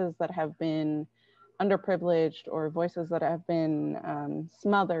voices that have been underprivileged or voices that have been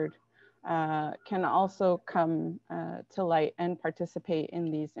smothered can also come to light and participate in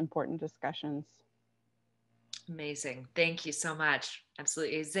these important discussions. Amazing. Thank you so much.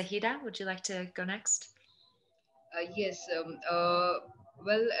 Absolutely. Zahida, would you like to go next? Yes.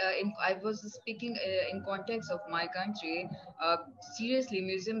 I was speaking in context of my country. Seriously,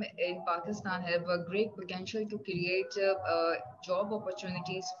 museum in Pakistan have a great potential to create job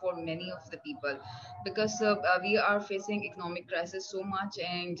opportunities for many of the people, because we are facing economic crisis so much,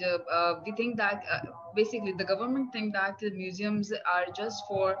 and we think that basically the government think that the museums are just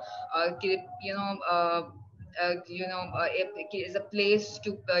for is a place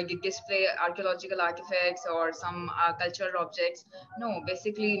to display archaeological artifacts or some cultural objects. No,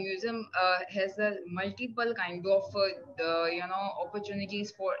 basically museum has a multiple kind of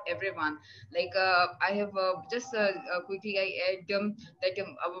opportunities for everyone. Like I have quickly I add that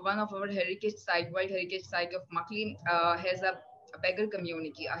one of our heritage site, World Heritage Site of Makli, has a beggar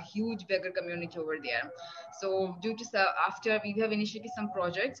community, a huge beggar community over there. So due to after we have initiated some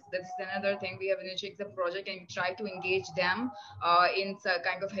projects, that's another thing, we have initiated the project and try to engage them in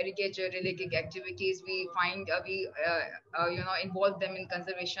kind of heritage related activities. We find involve them in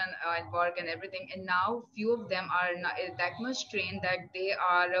conservation and work and everything. And now few of them are not, that much trained that they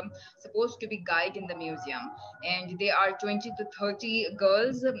are supposed to be guide in the museum, and they are 20 to 30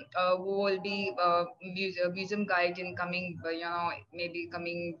 girls who will be museum guide in coming maybe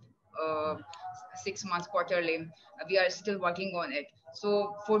coming 6 months quarterly. We are still working on it.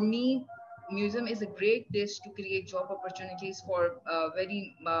 So for me, museum is a great place to create job opportunities for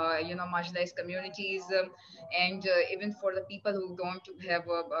very marginalized communities, and even for the people who don't have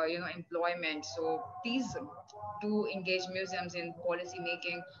employment. So please do engage museums in policy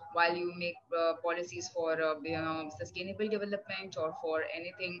making while you make policies for sustainable development or for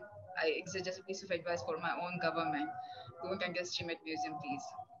anything. It's just a piece of advice for my own government. Don't underestimate museum, please.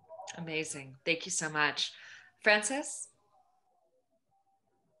 Amazing. Thank you so much. Francis?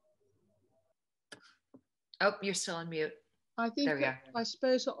 Oh, you're still on mute. I think, I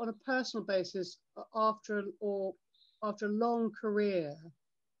suppose on a personal basis, after a long career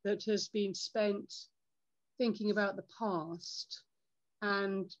that has been spent thinking about the past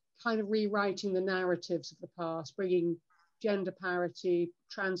and kind of rewriting the narratives of the past, bringing gender parity,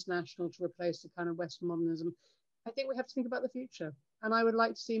 transnational to replace the kind of Western modernism, I think we have to think about the future. And I would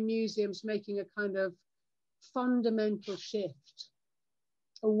like to see museums making a kind of fundamental shift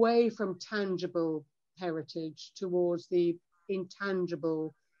away from tangible heritage towards the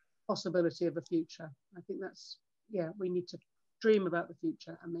intangible possibility of a future. I think that's, we need to dream about the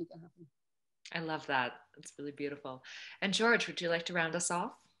future and make it happen. I love that. It's really beautiful. And George, would you like to round us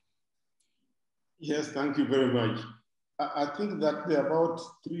off? Yes, thank you very much. I think that there are about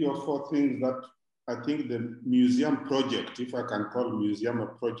 3 or 4 things that I think the museum project, if I can call museum a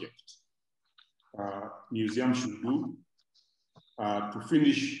project, museum should do to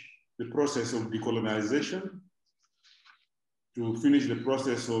finish the process of decolonization, to finish the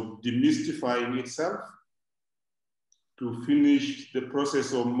process of demystifying itself, to finish the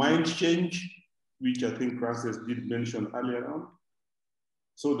process of mind change, which I think Francis did mention earlier on,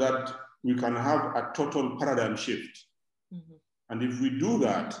 so that we can have a total paradigm shift. Mm-hmm. And if we do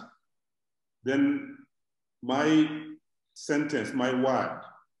that, then my sentence, my word,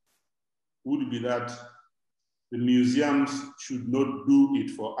 would be that the museums should not do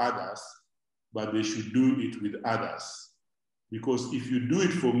it for others, but they should do it with others. Because if you do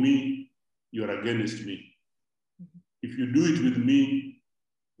it for me, you're against me. Mm-hmm. If you do it with me,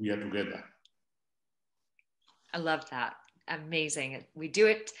 we are together. I love that. Amazing. We do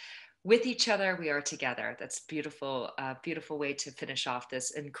it with each other, we are together. That's beautiful, beautiful way to finish off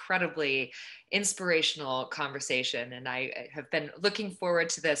this incredibly inspirational conversation. And I have been looking forward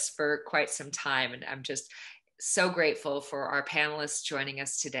to this for quite some time. And I'm just so grateful for our panelists joining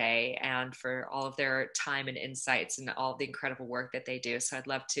us today and for all of their time and insights and all the incredible work that they do. So I'd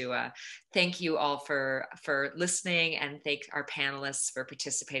love to thank you all for listening and thank our panelists for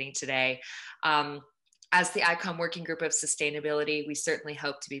participating today. As the ICOM Working Group of Sustainability, we certainly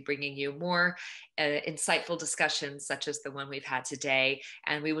hope to be bringing you more insightful discussions such as the one we've had today.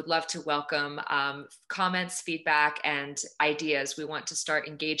 And we would love to welcome comments, feedback, and ideas. We want to start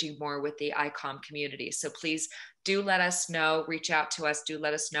engaging more with the ICOM community. So please do let us know, reach out to us, do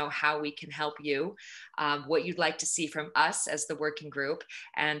let us know how we can help you, what you'd like to see from us as the working group.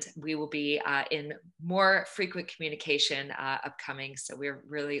 And we will be in more frequent communication upcoming. So we're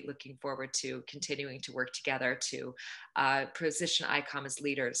really looking forward to continuing to work together to position ICOM as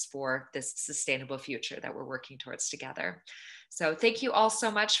leaders for this sustainable future that we're working towards together. So thank you all so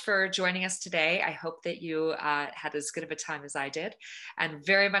much for joining us today. I hope that you had as good of a time as I did, and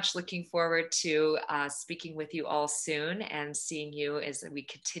very much looking forward to speaking with you all soon and seeing you as we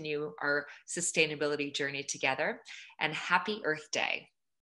continue our sustainability journey together. And happy Earth Day.